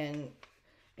gathered and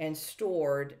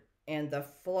stored, and the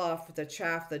fluff, the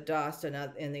chaff, the dust,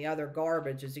 and the other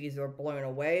garbage is either blown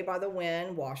away by the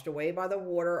wind, washed away by the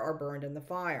water, or burned in the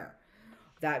fire.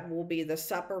 That will be the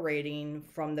separating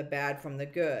from the bad from the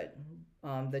good,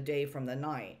 the day from the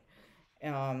night.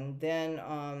 Then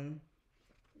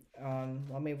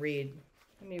let me read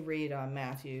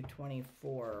Matthew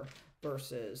 24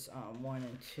 verses 1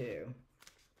 and 2.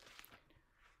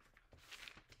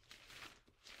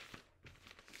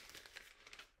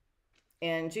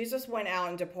 And Jesus went out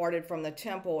and departed from the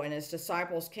temple, and his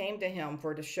disciples came to him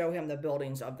to show him the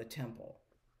buildings of the temple.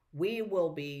 We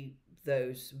will be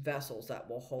those vessels that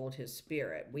will hold his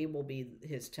Spirit. We will be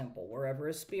his temple. Wherever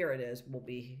his Spirit is, will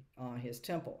be his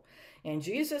temple. And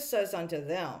Jesus says unto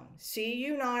them, See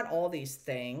you not all these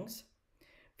things?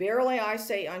 Verily I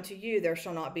say unto you, there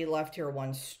shall not be left here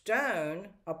one stone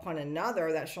upon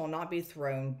another that shall not be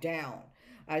thrown down,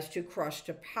 as to crush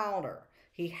to powder.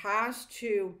 He has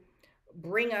to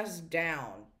bring us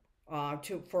down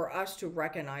for us to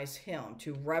recognize him,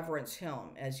 to reverence him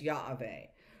as Yahweh.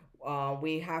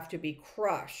 We have to be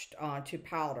crushed to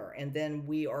powder, and then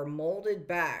we are molded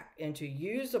back into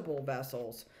usable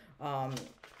vessels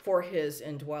for his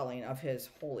indwelling of his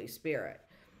Holy Spirit.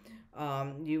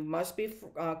 You must be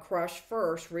crushed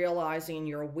first, realizing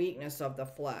your weakness of the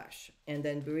flesh, and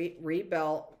then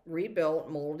rebuilt,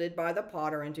 molded by the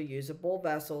potter into usable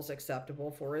vessels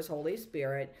acceptable for his Holy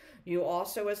Spirit. You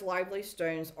also, as lively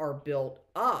stones, are built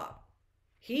up.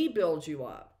 He builds you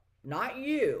up, not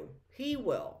you. He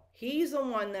will. He's the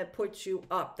one that puts you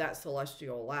up that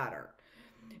celestial ladder.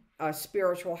 A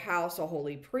spiritual house, a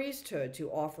holy priesthood, to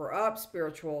offer up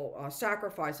spiritual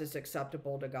sacrifices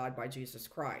acceptable to God by Jesus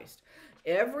Christ.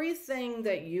 Everything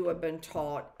that you have been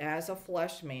taught as a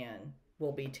flesh man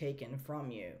will be taken from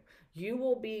you. You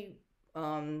will be,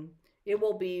 it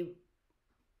will be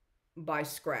by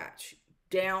scratch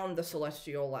down the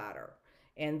celestial ladder.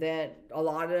 And that a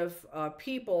lot of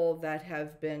people that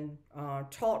have been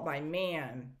taught by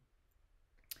man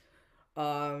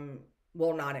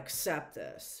will not accept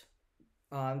this.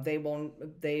 They will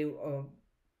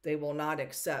not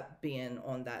accept being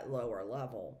on that lower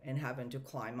level and having to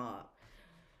climb up.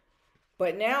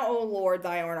 But now, O Lord,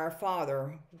 thou art our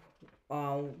Father.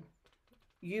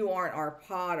 You aren't our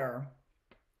potter,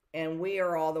 and we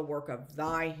are all the work of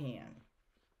thy hand,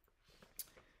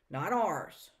 not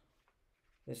ours.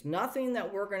 There's nothing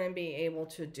that we're going to be able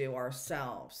to do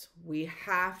ourselves. We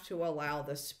have to allow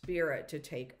the Spirit to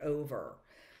take over.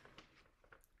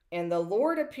 And the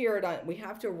Lord appeared we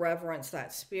have to reverence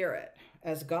that Spirit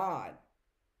as God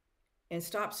and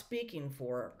stop speaking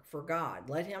for God.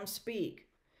 Let him speak.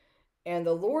 And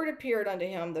the Lord appeared unto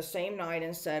him the same night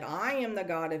and said, I am the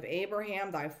God of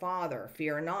Abraham thy father.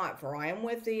 Fear not, for I am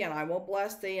with thee, and I will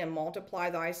bless thee and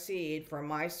multiply thy seed for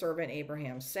my servant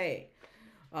Abraham's sake.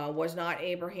 Was not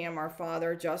Abraham our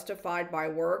father justified by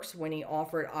works when he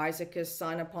offered Isaac his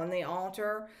son upon the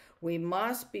altar? We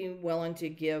must be willing to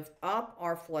give up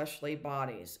our fleshly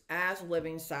bodies as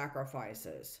living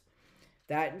sacrifices.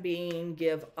 That being,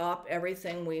 give up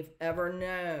everything we've ever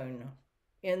known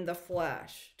in the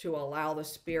flesh to allow the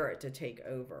Spirit to take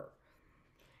over.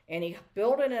 And he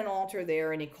built an altar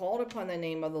there, and he called upon the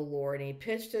name of the Lord, and he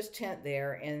pitched his tent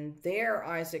there, and there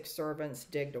Isaac's servants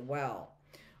digged a well,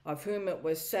 of whom it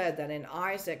was said that in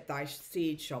Isaac thy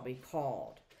seed shall be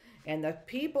called. And the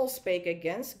people spake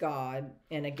against God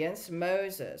and against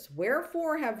Moses,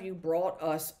 Wherefore have you brought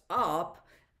us up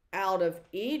out of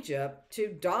Egypt to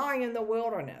die in the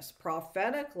wilderness?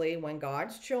 Prophetically, when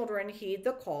God's children heed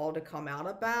the call to come out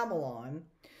of Babylon,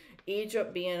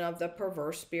 Egypt being of the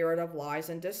perverse spirit of lies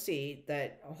and deceit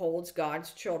that holds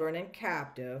God's children in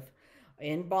captive,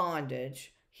 in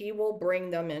bondage. He will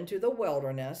bring them into the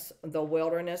wilderness. The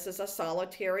wilderness is a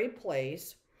solitary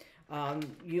place.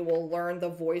 You will learn the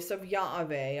voice of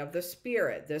Yahweh, of the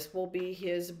Spirit. This will be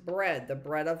his bread, the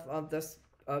bread of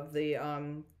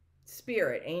the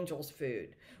Spirit, angel's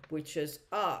food, which is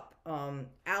up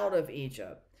out of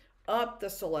Egypt, up the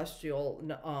celestial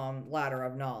ladder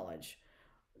of knowledge.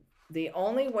 The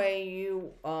only way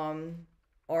you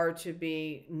are to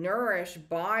be nourished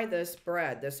by this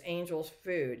bread, this angel's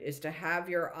food, is to have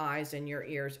your eyes and your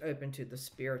ears open to the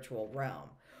spiritual realm,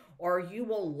 or you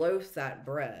will loathe that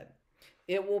bread.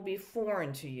 It will be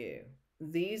foreign to you.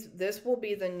 This will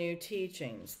be the new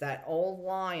teachings. That old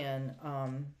lion,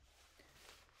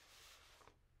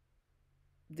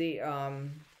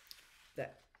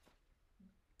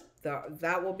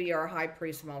 that will be our high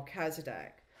priest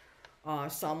Melchizedek.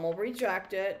 Some will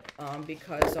reject it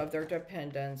because of their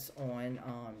dependence on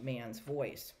man's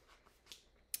voice.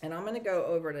 And I'm going to go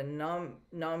over to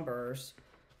Numbers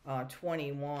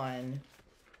 21.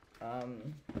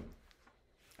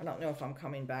 I don't know if I'm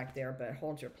coming back there, but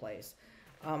hold your place.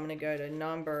 I'm going to go to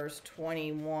Numbers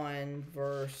 21,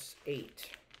 verse 8.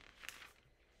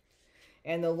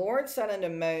 And the Lord said unto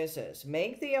Moses,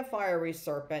 Make thee a fiery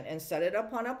serpent, and set it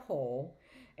upon a pole,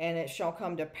 and it shall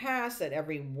come to pass that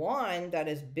every one that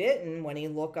is bitten, when he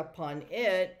look upon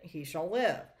it, he shall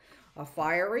live. A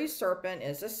fiery serpent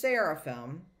is a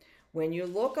seraphim. When you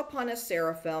look upon a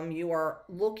seraphim, you are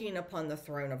looking upon the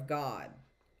throne of God.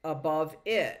 Above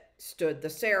it stood the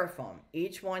seraphim.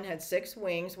 Each one had 6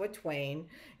 wings with twain.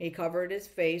 He covered his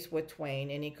face with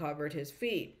twain, and he covered his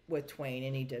feet with twain,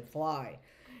 and he did fly.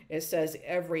 It says,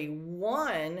 every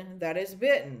one that is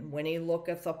bitten, when he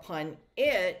looketh upon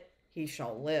it, he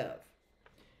shall live.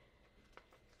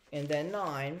 And then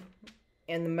 9,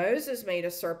 and Moses made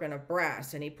a serpent of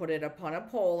brass, and he put it upon a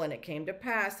pole, and it came to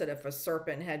pass that if a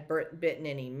serpent had bitten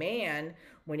any man,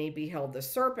 when he beheld the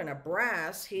serpent of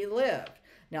brass, he lived.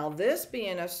 Now this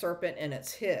being a serpent in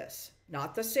its hiss,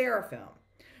 not the seraphim.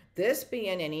 This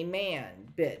being any man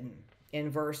bitten. In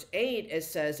verse 8 it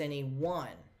says any one.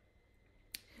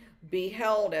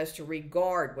 Beheld as to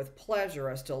regard with pleasure,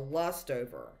 as to lust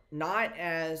over. Not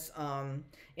as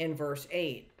in verse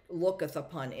 8, looketh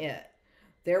upon it.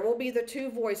 There will be the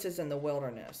 2 voices in the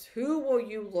wilderness. Who will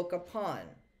you look upon?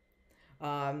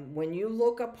 When you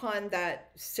look upon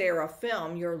that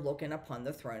seraphim, you're looking upon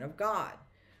the throne of God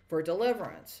for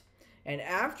deliverance. And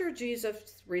after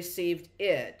Jesus received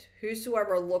it,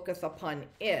 whosoever looketh upon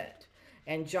it,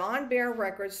 and John bare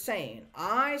record, saying,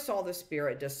 I saw the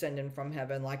Spirit descending from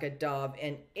heaven like a dove,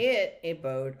 and it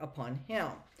abode upon him.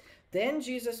 Then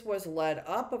Jesus was led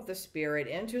up of the Spirit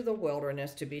into the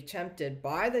wilderness to be tempted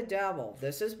by the devil.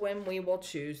 This is when we will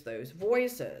choose those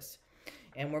voices.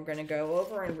 And we're going to go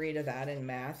over and read of that in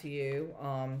Matthew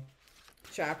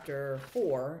chapter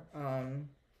 4,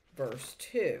 verse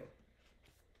 2.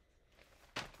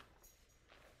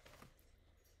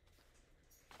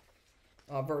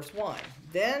 Verse 1.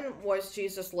 Then was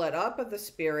Jesus led up of the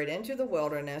Spirit into the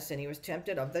wilderness, and he was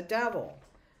tempted of the devil.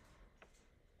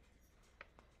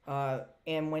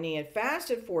 And when he had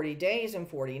fasted 40 days and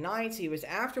 40 nights, he was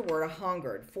afterward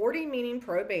hungered. 40 meaning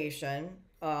probation,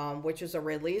 which is a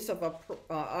release of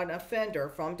an offender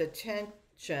from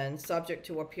detention subject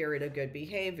to a period of good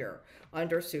behavior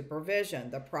under supervision.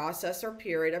 The process or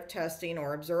period of testing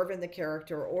or observing the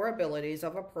character or abilities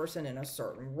of a person in a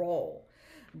certain role.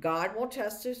 God will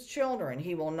test his children.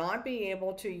 He will not be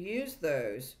able to use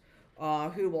those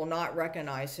who will not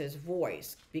recognize his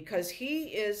voice, because he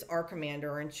is our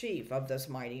commander-in-chief of this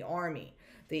mighty army,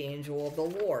 the angel of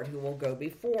the Lord, who will go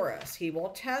before us. He will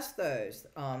test those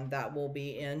that will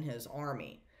be in his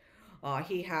army.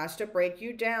 He has to break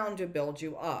you down to build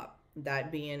you up,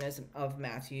 that being as of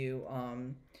Matthew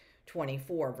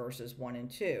 24, verses 1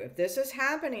 and 2. If this is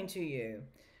happening to you,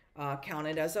 count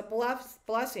it as a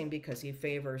blessing, because he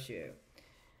favors you.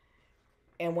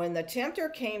 And when the tempter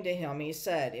came to him, he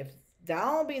said, If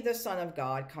thou be the Son of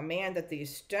God, command that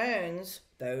these stones,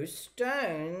 those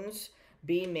stones,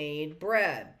 be made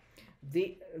bread.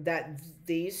 That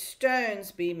these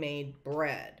stones be made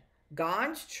bread.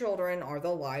 God's children are the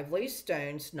lively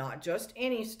stones, not just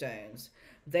any stones.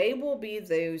 They will be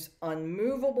those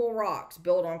unmovable rocks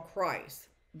built on Christ.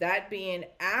 That being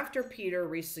after Peter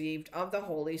received of the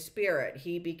Holy Spirit,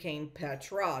 he became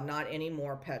Petra, not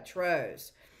anymore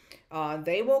Petros.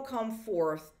 They will come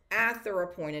forth at their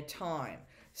appointed time.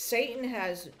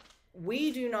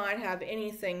 We do not have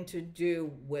anything to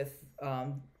do with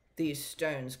these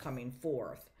stones coming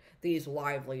forth, these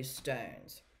lively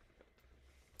stones.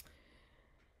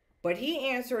 But he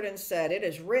answered and said, It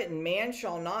is written, Man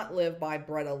shall not live by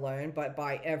bread alone, but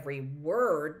by every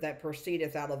word that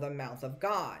proceedeth out of the mouth of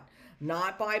God.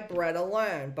 Not by bread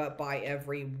alone, but by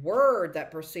every word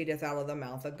that proceedeth out of the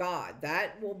mouth of God.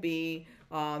 That will be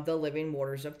the living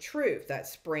waters of truth that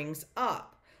springs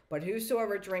up. But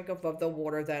whosoever drinketh of the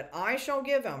water that I shall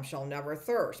give him shall never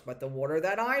thirst. But the water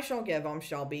that I shall give him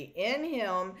shall be in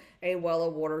him a well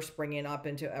of water springing up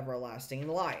into everlasting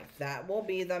life. That will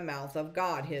be the mouth of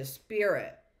God, his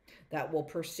Spirit, that will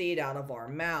proceed out of our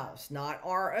mouths, not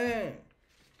our own.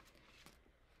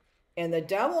 And the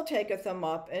devil taketh them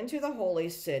up into the holy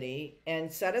city,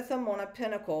 and setteth them on a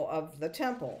pinnacle of the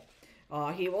temple.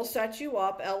 He will set you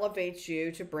up, elevate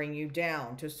you, to bring you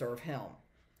down to serve him.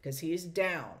 Because he's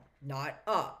down, not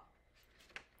up.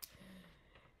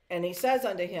 And he says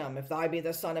unto him, If thou be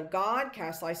the Son of God,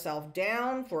 cast thyself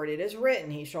down, for it is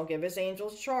written, He shall give his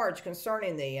angels charge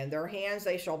concerning thee, and their hands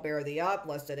they shall bear thee up,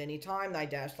 lest at any time thou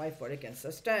dash thy foot against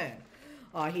a stone.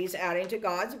 He's adding to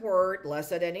God's word,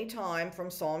 lest at any time,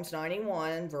 from Psalms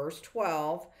 91, verse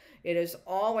 12. It is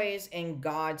always in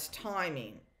God's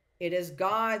timing. It is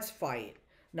God's fight,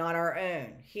 not our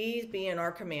own. He's being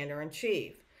our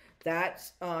commander-in-chief. That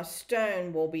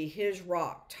stone will be his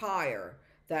rock, Tyre,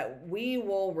 that we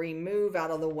will remove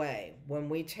out of the way when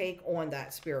we take on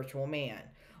that spiritual man.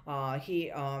 That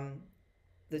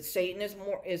Satan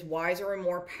is wiser and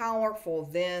more powerful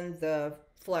than the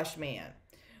flesh man.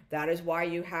 That is why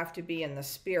you have to be in the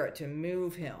spirit to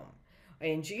move him.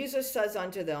 And Jesus says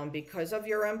unto them, Because of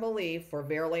your unbelief, for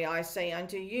verily I say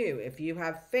unto you, if you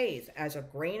have faith as a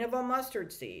grain of a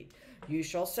mustard seed, you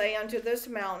shall say unto this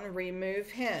mountain,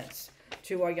 Remove hence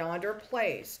to a yonder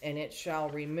place, and it shall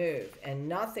remove, and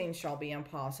nothing shall be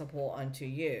impossible unto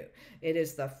you. It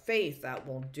is the faith that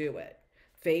will do it.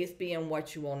 Faith being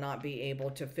what you will not be able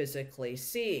to physically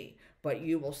see, but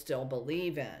you will still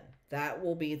believe in. That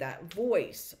will be that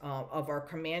voice of our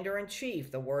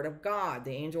commander-in-chief, the word of God,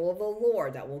 the angel of the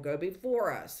Lord that will go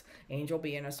before us. Angel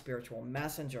being a spiritual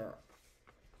messenger.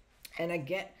 And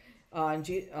again,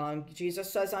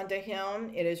 Jesus says unto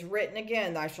him, It is written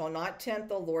again, Thou shalt not tempt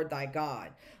the Lord thy God.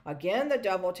 Again the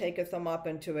devil taketh them up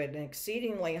into an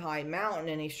exceedingly high mountain,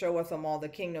 and he showeth them all the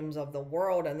kingdoms of the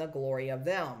world and the glory of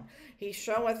them. He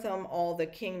showeth them all the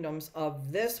kingdoms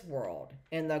of this world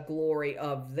and the glory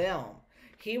of them.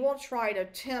 He will try to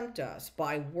tempt us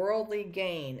by worldly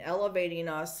gain, elevating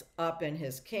us up in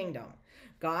his kingdom.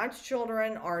 God's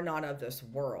children are not of this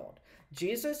world.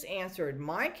 Jesus answered,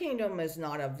 My kingdom is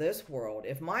not of this world.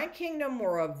 If my kingdom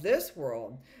were of this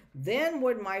world, then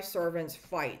would my servants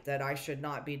fight that I should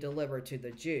not be delivered to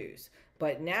the Jews.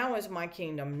 But now is my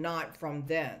kingdom not from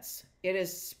thence. It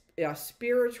is a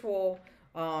spiritual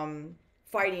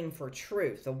fighting for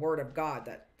truth, the word of God,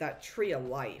 that tree of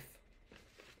life,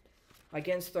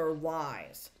 against their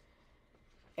lies.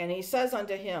 And he says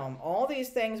unto him, All these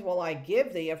things will I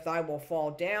give thee if thou wilt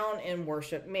fall down and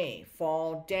worship me.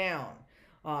 Fall down.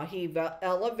 He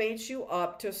elevates you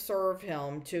up to serve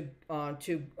him, to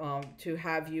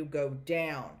have you go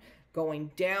down, going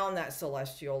down that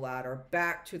celestial ladder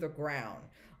back to the ground.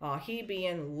 He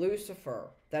being Lucifer,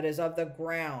 that is of the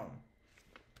ground.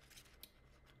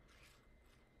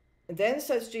 Then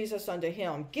says Jesus unto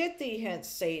him, Get thee hence,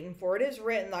 Satan, for it is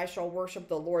written, Thou shalt worship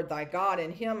the Lord thy God,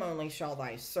 and him only shall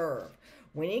thou serve.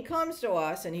 When he comes to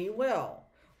us, and he will,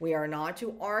 we are not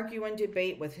to argue and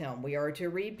debate with him. We are to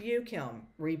rebuke him.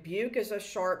 Rebuke is a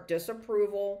sharp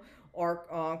disapproval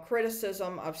or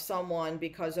criticism of someone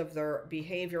because of their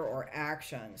behavior or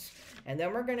actions. And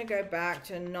then we're going to go back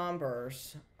to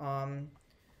Numbers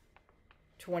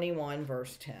 21,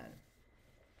 verse 10.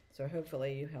 So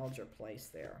hopefully you held your place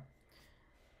there,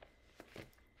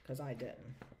 because I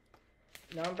didn't.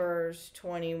 Numbers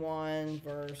 21,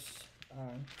 verse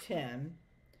 10.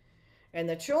 And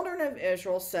the children of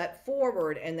Israel set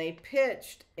forward, and they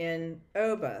pitched in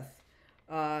Oboth.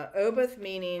 Oboth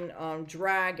meaning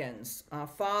dragons,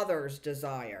 father's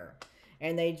desire.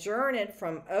 And they journeyed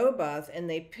from Oboth, and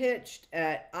they pitched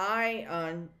at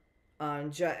Jaabaram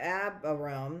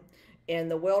in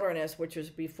the wilderness, which was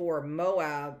before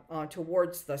Moab,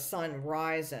 towards the sun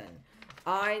rising.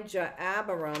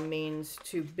 Jaabaram means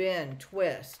to bend,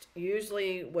 twist,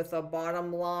 usually with a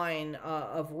bottom line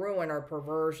of ruin or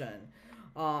perversion.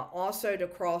 Also to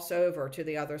cross over to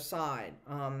the other side,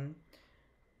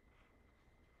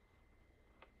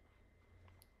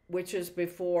 which is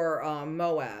before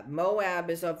Moab. Moab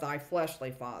is of thy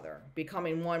fleshly father,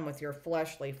 becoming one with your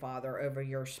fleshly father over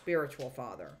your spiritual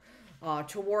father.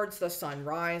 Towards the sun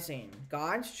rising.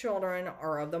 God's children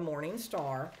are of the morning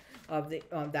star. of the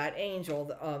that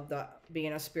angel of the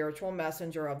being a spiritual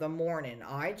messenger of the morning.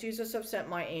 I, Jesus, have sent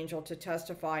my angel to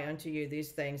testify unto you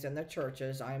these things in the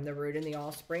churches. I am the root and the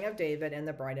offspring of David and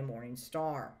the bright and morning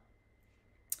star.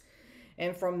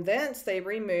 And from thence they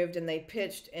removed and they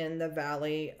pitched in the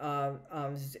valley of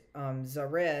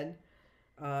Zered.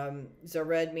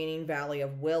 Zered meaning valley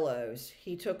of willows.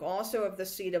 He took also of the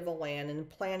seed of the land and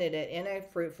planted it in a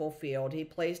fruitful field. He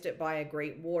placed it by a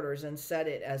great waters and set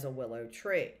it as a willow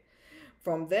tree.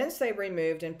 From thence they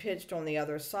removed and pitched on the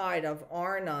other side of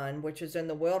Arnon, which is in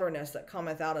the wilderness that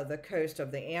cometh out of the coast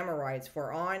of the Amorites.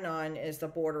 For Arnon is the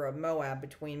border of Moab,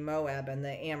 between Moab and the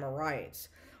Amorites.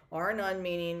 Arnon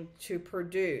meaning to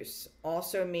produce,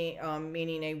 also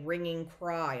meaning a ringing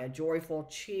cry, a joyful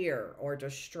cheer or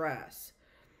distress.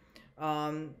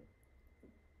 The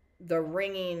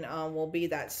ringing will be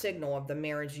that signal of the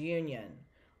marriage union.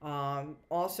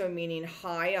 Also meaning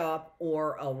high up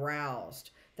or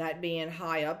aroused. That being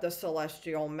high up the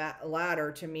celestial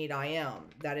ladder to meet I am,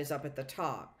 that is up at the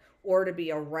top. Or to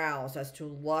be aroused as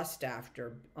to lust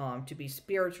after, to be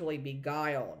spiritually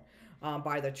beguiled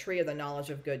by the tree of the knowledge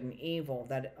of good and evil.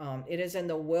 That it is in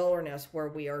the wilderness where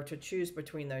we are to choose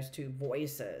between those two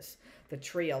voices, the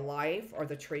tree of life or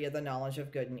the tree of the knowledge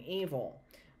of good and evil.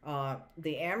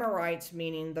 The Amorites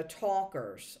meaning the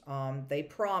talkers. They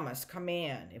promise,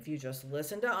 command. If you just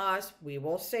listen to us, we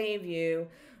will save you.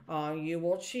 You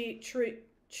will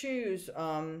choose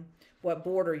what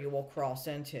border you will cross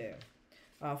into.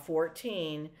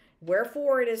 14.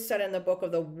 Wherefore it is said in the book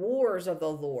of the wars of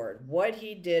the Lord, what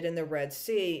he did in the Red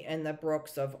Sea and the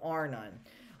brooks of Arnon.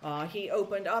 He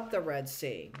opened up the Red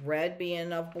Sea, red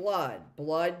being of blood,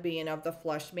 blood being of the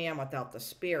flesh man without the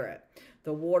spirit.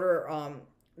 The water,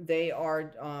 they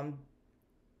are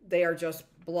just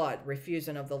blood,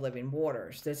 refusing of the living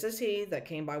waters. This is he that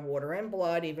came by water and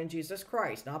blood, even Jesus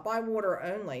Christ, not by water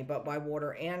only, but by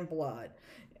water and blood.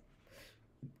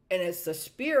 And it's the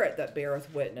Spirit that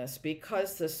beareth witness,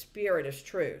 because the Spirit is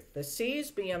truth. The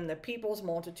seas being the peoples,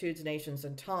 multitudes, nations,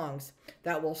 and tongues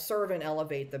that will serve and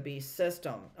elevate the beast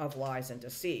system of lies and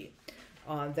deceit.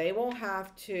 They will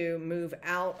have to move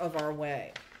out of our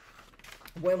way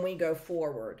when we go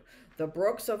forward. The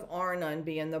brooks of Arnon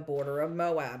being the border of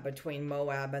Moab, between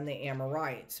Moab and the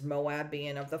Amorites. Moab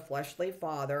being of the fleshly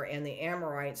father, and the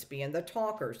Amorites being the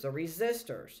talkers, the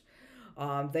resistors.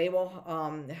 We will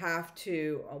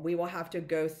have to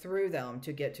go through them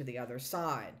to get to the other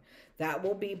side. That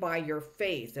will be by your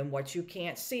faith and what you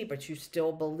can't see, but you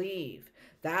still believe.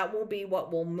 That will be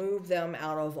what will move them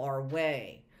out of our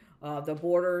way. The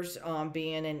borders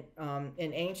being in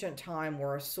ancient time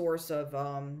were a source of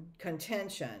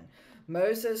contention.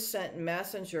 Moses sent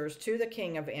messengers to the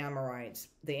king of Amorites,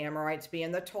 the Amorites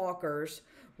being the talkers,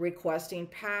 requesting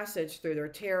passage through their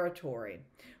territory.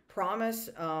 Promise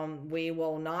we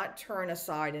will not turn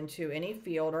aside into any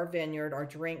field or vineyard or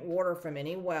drink water from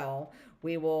any well.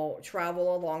 We will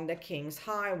travel along the king's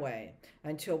highway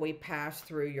until we pass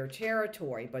through your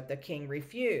territory. But the king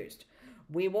refused.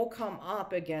 We will come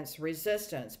up against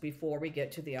resistance before we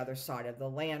get to the other side of the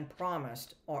land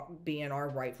promised, being our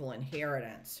rightful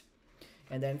inheritance.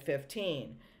 And then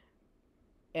 15.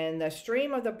 And the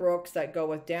stream of the brooks that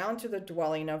goeth down to the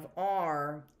dwelling of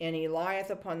Ar, and he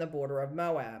lieth upon the border of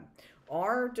Moab.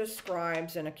 Ar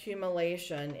describes an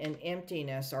accumulation and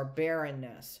emptiness or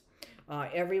barrenness.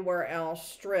 Everywhere else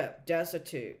stripped,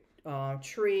 destitute,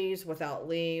 trees without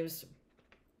leaves,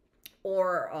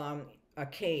 or a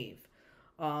cave.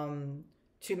 To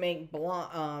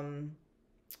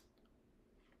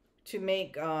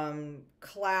make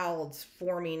clouds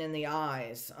forming in the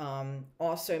eyes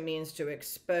also means to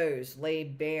expose, lay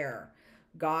bare.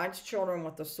 God's children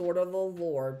with the sword of the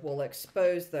Lord will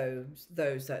expose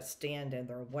those that stand in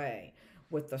their way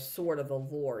with the sword of the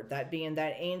Lord. That being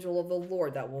that angel of the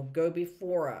Lord that will go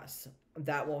before us,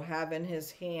 that will have in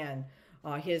his hand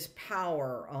his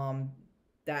power,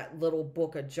 that little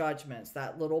book of judgments.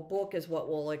 That little book is what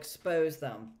will expose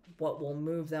them, what will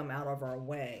move them out of our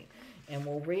way. And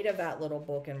we'll read of that little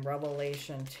book in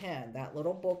Revelation 10. That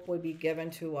little book will be given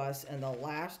to us in the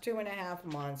last 2.5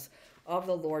 months of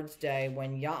the Lord's day,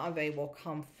 when Yahweh will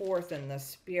come forth in the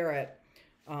Spirit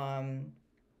in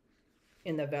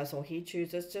the vessel he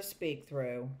chooses to speak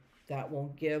through. That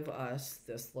will give us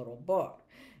this little book.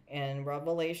 In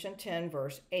Revelation 10,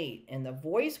 verse 8, and the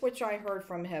voice which I heard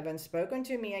from heaven spoke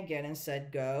unto me again and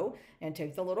said, Go and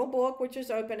take the little book which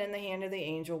is open in the hand of the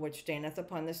angel which standeth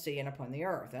upon the sea and upon the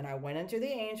earth. And I went unto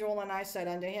the angel, and I said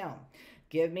unto him,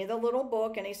 Give me the little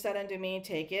book. And he said unto me,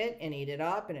 Take it and eat it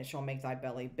up, and it shall make thy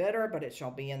belly bitter, but it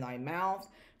shall be in thy mouth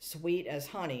sweet as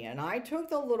honey. And I took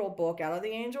the little book out of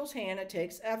the angel's hand. It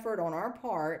takes effort on our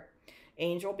part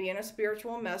Angel being a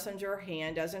spiritual messenger,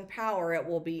 hand as in power, it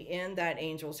will be in that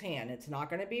angel's hand. It's not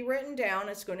going to be written down.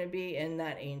 It's going to be in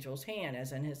that angel's hand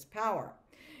as in his power.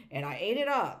 And I ate it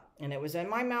up, and it was in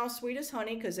my mouth sweet as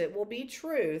honey, because it will be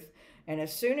truth. And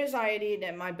as soon as I had eaten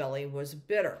it, my belly was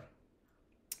bitter.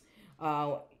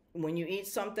 When you eat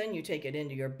something, you take it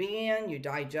into your being, you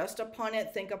digest upon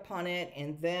it, think upon it,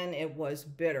 and then it was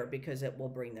bitter, because it will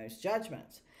bring those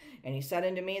judgments. And he said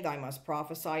unto me, Thou must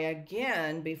prophesy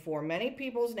again before many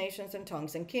peoples, nations, and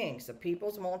tongues, and kings. The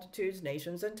peoples, multitudes,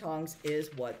 nations, and tongues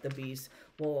is what the beast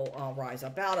will rise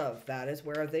up out of. That is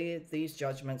where these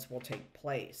judgments will take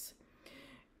place.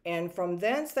 And from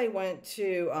thence they went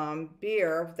to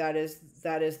Beer, that is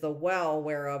the well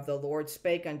whereof the Lord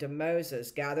spake unto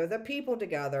Moses, Gather the people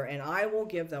together, and I will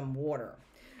give them water.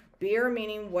 Beer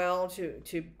meaning well,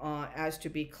 as to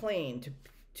be clean,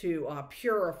 to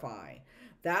purify.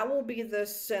 That will be the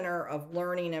center of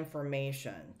learning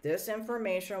information. This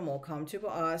information will come to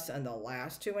us in the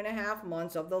last 2.5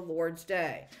 months of the Lord's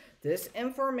day. This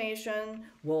information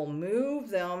will move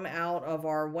them out of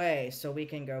our way so we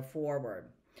can go forward.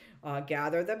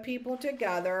 Gather the people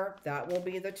together. That will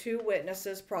be the 2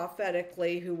 witnesses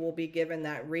prophetically who will be given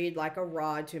that reed like a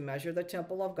rod to measure the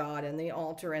temple of God and the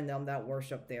altar and them that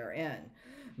worship therein.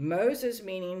 Moses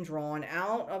meaning drawn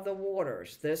out of the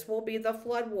waters. This will be the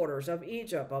flood waters of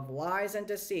Egypt, of lies and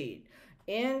deceit,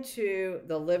 into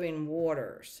the living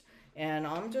waters. And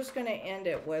I'm just going to end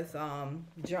it with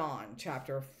John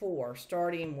chapter 4,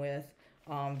 starting with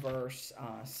verse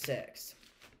 6.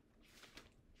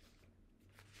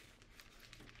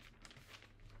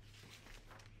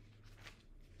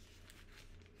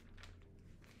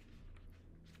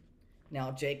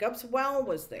 Now Jacob's well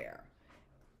was there.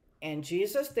 And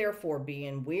Jesus, therefore,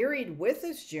 being wearied with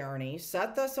his journey,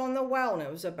 sat thus on the well, and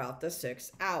it was about the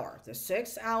 6th hour. The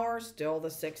 6th hour, still the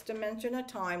 6th dimension of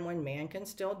time when man can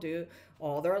still do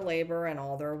all their labor and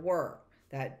all their work.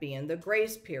 That being the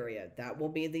grace period. That will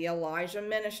be the Elijah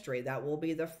ministry. That will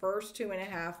be the first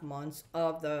 2.5 months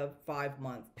of the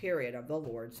 5-month period of the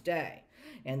Lord's day.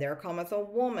 And there cometh a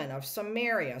woman of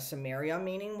Samaria. Samaria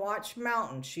meaning Watch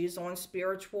Mountain. She's on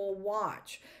spiritual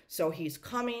watch. So he's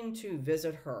coming to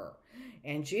visit her.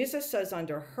 And Jesus says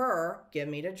unto her, Give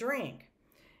me to drink.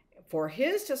 For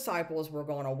his disciples were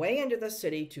going away into the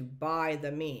city to buy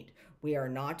the meat. We are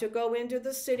not to go into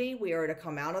the city. We are to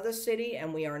come out of the city,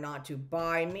 and we are not to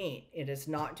buy meat. It is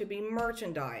not to be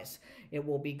merchandise. It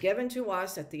will be given to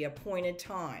us at the appointed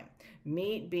time.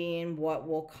 Meat being what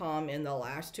will come in the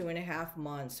last 2.5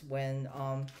 months when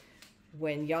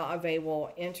Yahweh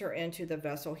will enter into the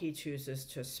vessel he chooses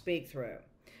to speak through.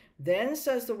 Then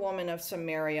says the woman of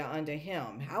Samaria unto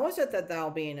him, How is it that thou,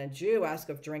 being a Jew, ask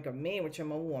of drink of me, which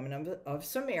am a woman of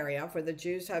Samaria? For the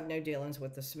Jews have no dealings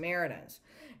with the Samaritans.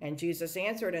 And Jesus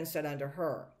answered and said unto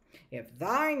her, If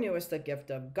thou knewest the gift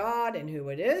of God, and who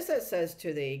it is that says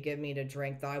to thee, Give me to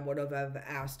drink, thou would have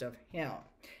asked of him,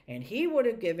 and he would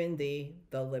have given thee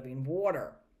the living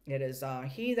water. It is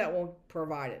he that will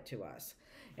provide it to us.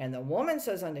 And the woman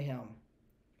says unto him,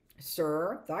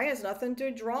 Sir, thou hast nothing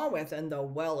to draw with, and the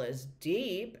well is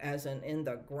deep, as in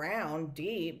the ground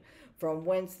deep. From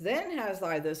whence then has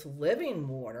thou this living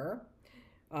water?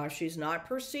 She's not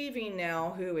perceiving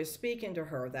now who is speaking to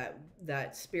her,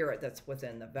 that spirit that's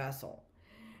within the vessel.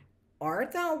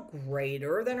 Art thou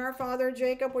greater than our father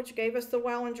Jacob, which gave us the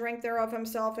well and drank thereof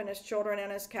himself and his children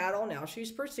and his cattle? Now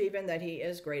she's perceiving that he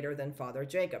is greater than Father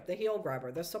Jacob, the heel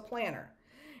grabber, the supplanter.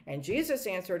 And Jesus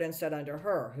answered and said unto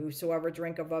her, Whosoever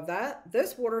drinketh of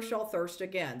this water shall thirst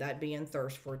again, that being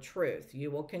thirst for truth.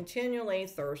 You will continually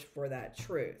thirst for that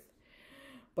truth.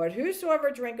 But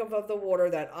whosoever drinketh of the water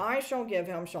that I shall give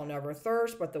him shall never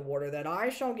thirst, but the water that I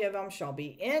shall give him shall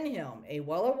be in him a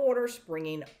well of water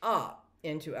springing up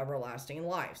into everlasting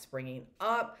life, springing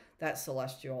up that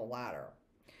celestial ladder.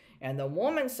 And the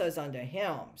woman says unto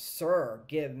him, Sir,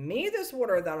 give me this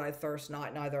water that I thirst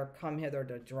not, neither come hither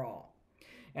to draw.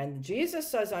 And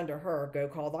Jesus says unto her, Go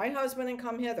call thy husband and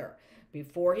come hither.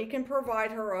 Before he can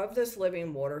provide her of this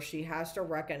living water, she has to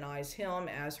recognize him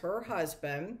as her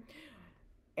husband.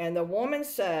 And the woman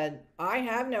said, I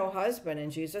have no husband.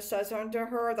 And Jesus says unto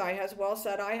her, Thou hast well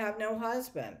said, I have no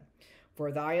husband.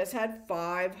 For thou hast had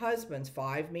 5 husbands,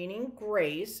 5 meaning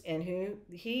grace, and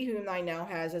he whom thou now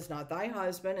has is not thy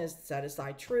husband, as saidst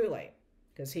thou truly.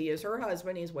 Because he is her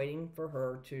husband, he's waiting for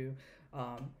her to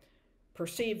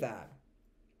perceive that.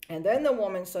 And then the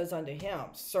woman says unto him,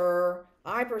 Sir,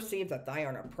 I perceive that thou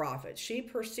art a prophet. She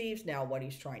perceives now what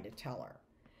he's trying to tell her.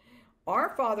 Our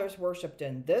fathers worshipped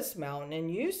in this mountain,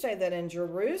 and you say that in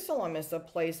Jerusalem is the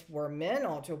place where men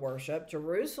ought to worship.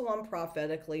 Jerusalem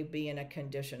prophetically being a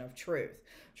condition of truth.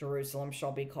 Jerusalem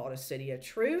shall be called a city of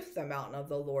truth, the mountain of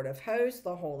the Lord of hosts,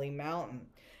 the holy mountain.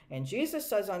 And Jesus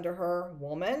says unto her,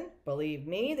 Woman, believe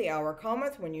me, the hour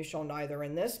cometh when you shall neither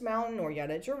in this mountain nor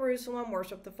yet at Jerusalem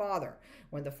worship the Father.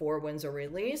 When the four winds are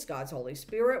released, God's Holy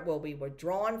Spirit will be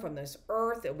withdrawn from this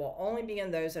earth. It will only be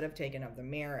in those that have taken of the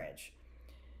marriage.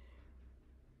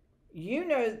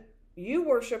 You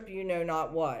worship you know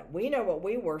not what. We know what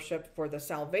we worship, for the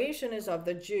salvation is of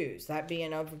the Jews, that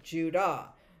being of Judah.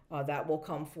 That will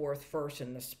come forth first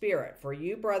in the Spirit. For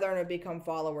you, brethren, have become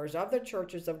followers of the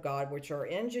churches of God, which are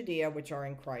in Judea, which are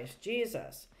in Christ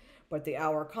Jesus. But the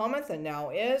hour cometh, and now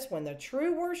is, when the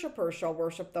true worshippers shall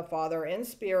worship the Father in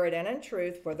spirit and in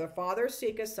truth, for the Father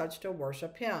seeketh such to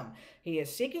worship him. He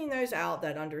is seeking those out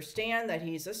that understand that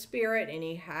he's a spirit, and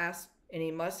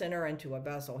he must enter into a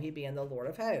vessel, he being the Lord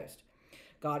of hosts.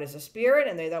 God is a spirit,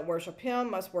 and they that worship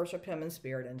him must worship him in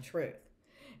spirit and truth.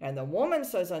 And the woman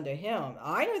says unto him,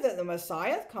 I know that the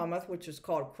Messiah cometh, which is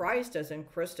called Christ, as in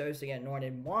Christos the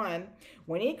Anointed One.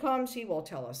 When he comes, he will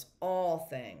tell us all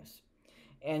things.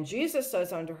 And Jesus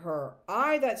says unto her,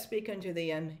 I that speak unto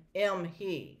thee am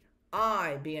he.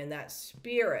 I being that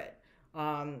spirit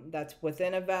that's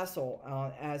within a vessel,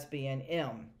 as being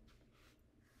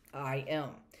I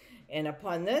am. And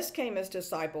upon this came his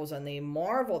disciples, and they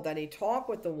marveled that he talked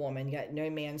with the woman. Yet no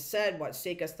man said, What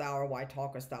seekest thou, or why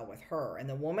talkest thou with her? And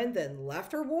the woman then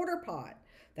left her water pot,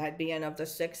 that being of the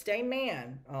 6-day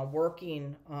man,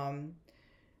 working,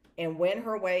 and went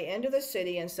her way into the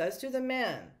city, and says to the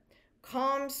men,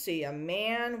 Come, see a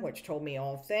man which told me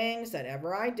all things that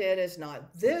ever I did. Is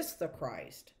not this the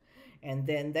Christ? And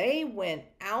then they went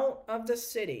out of the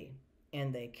city,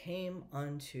 and they came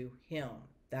unto him.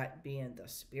 That being the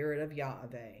Spirit of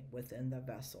Yahweh within the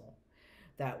vessel.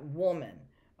 That woman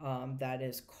that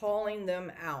is calling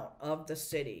them out of the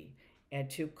city and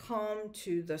to come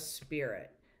to the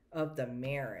Spirit of the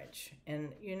marriage. And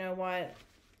you know what?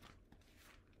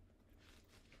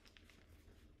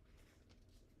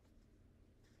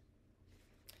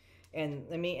 And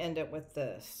let me end it with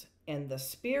this. And the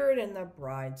Spirit and the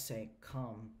bride say,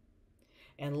 Come.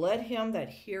 And let him that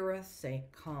heareth say,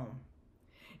 Come.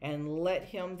 And let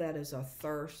him that is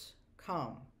athirst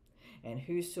come. And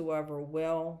whosoever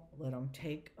will, let him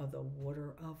take of the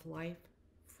water of life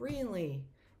freely.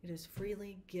 It is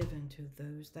freely given to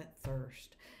those that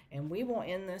thirst. And we will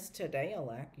end this today,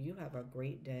 elect. You have a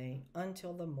great day.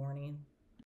 Until the morning.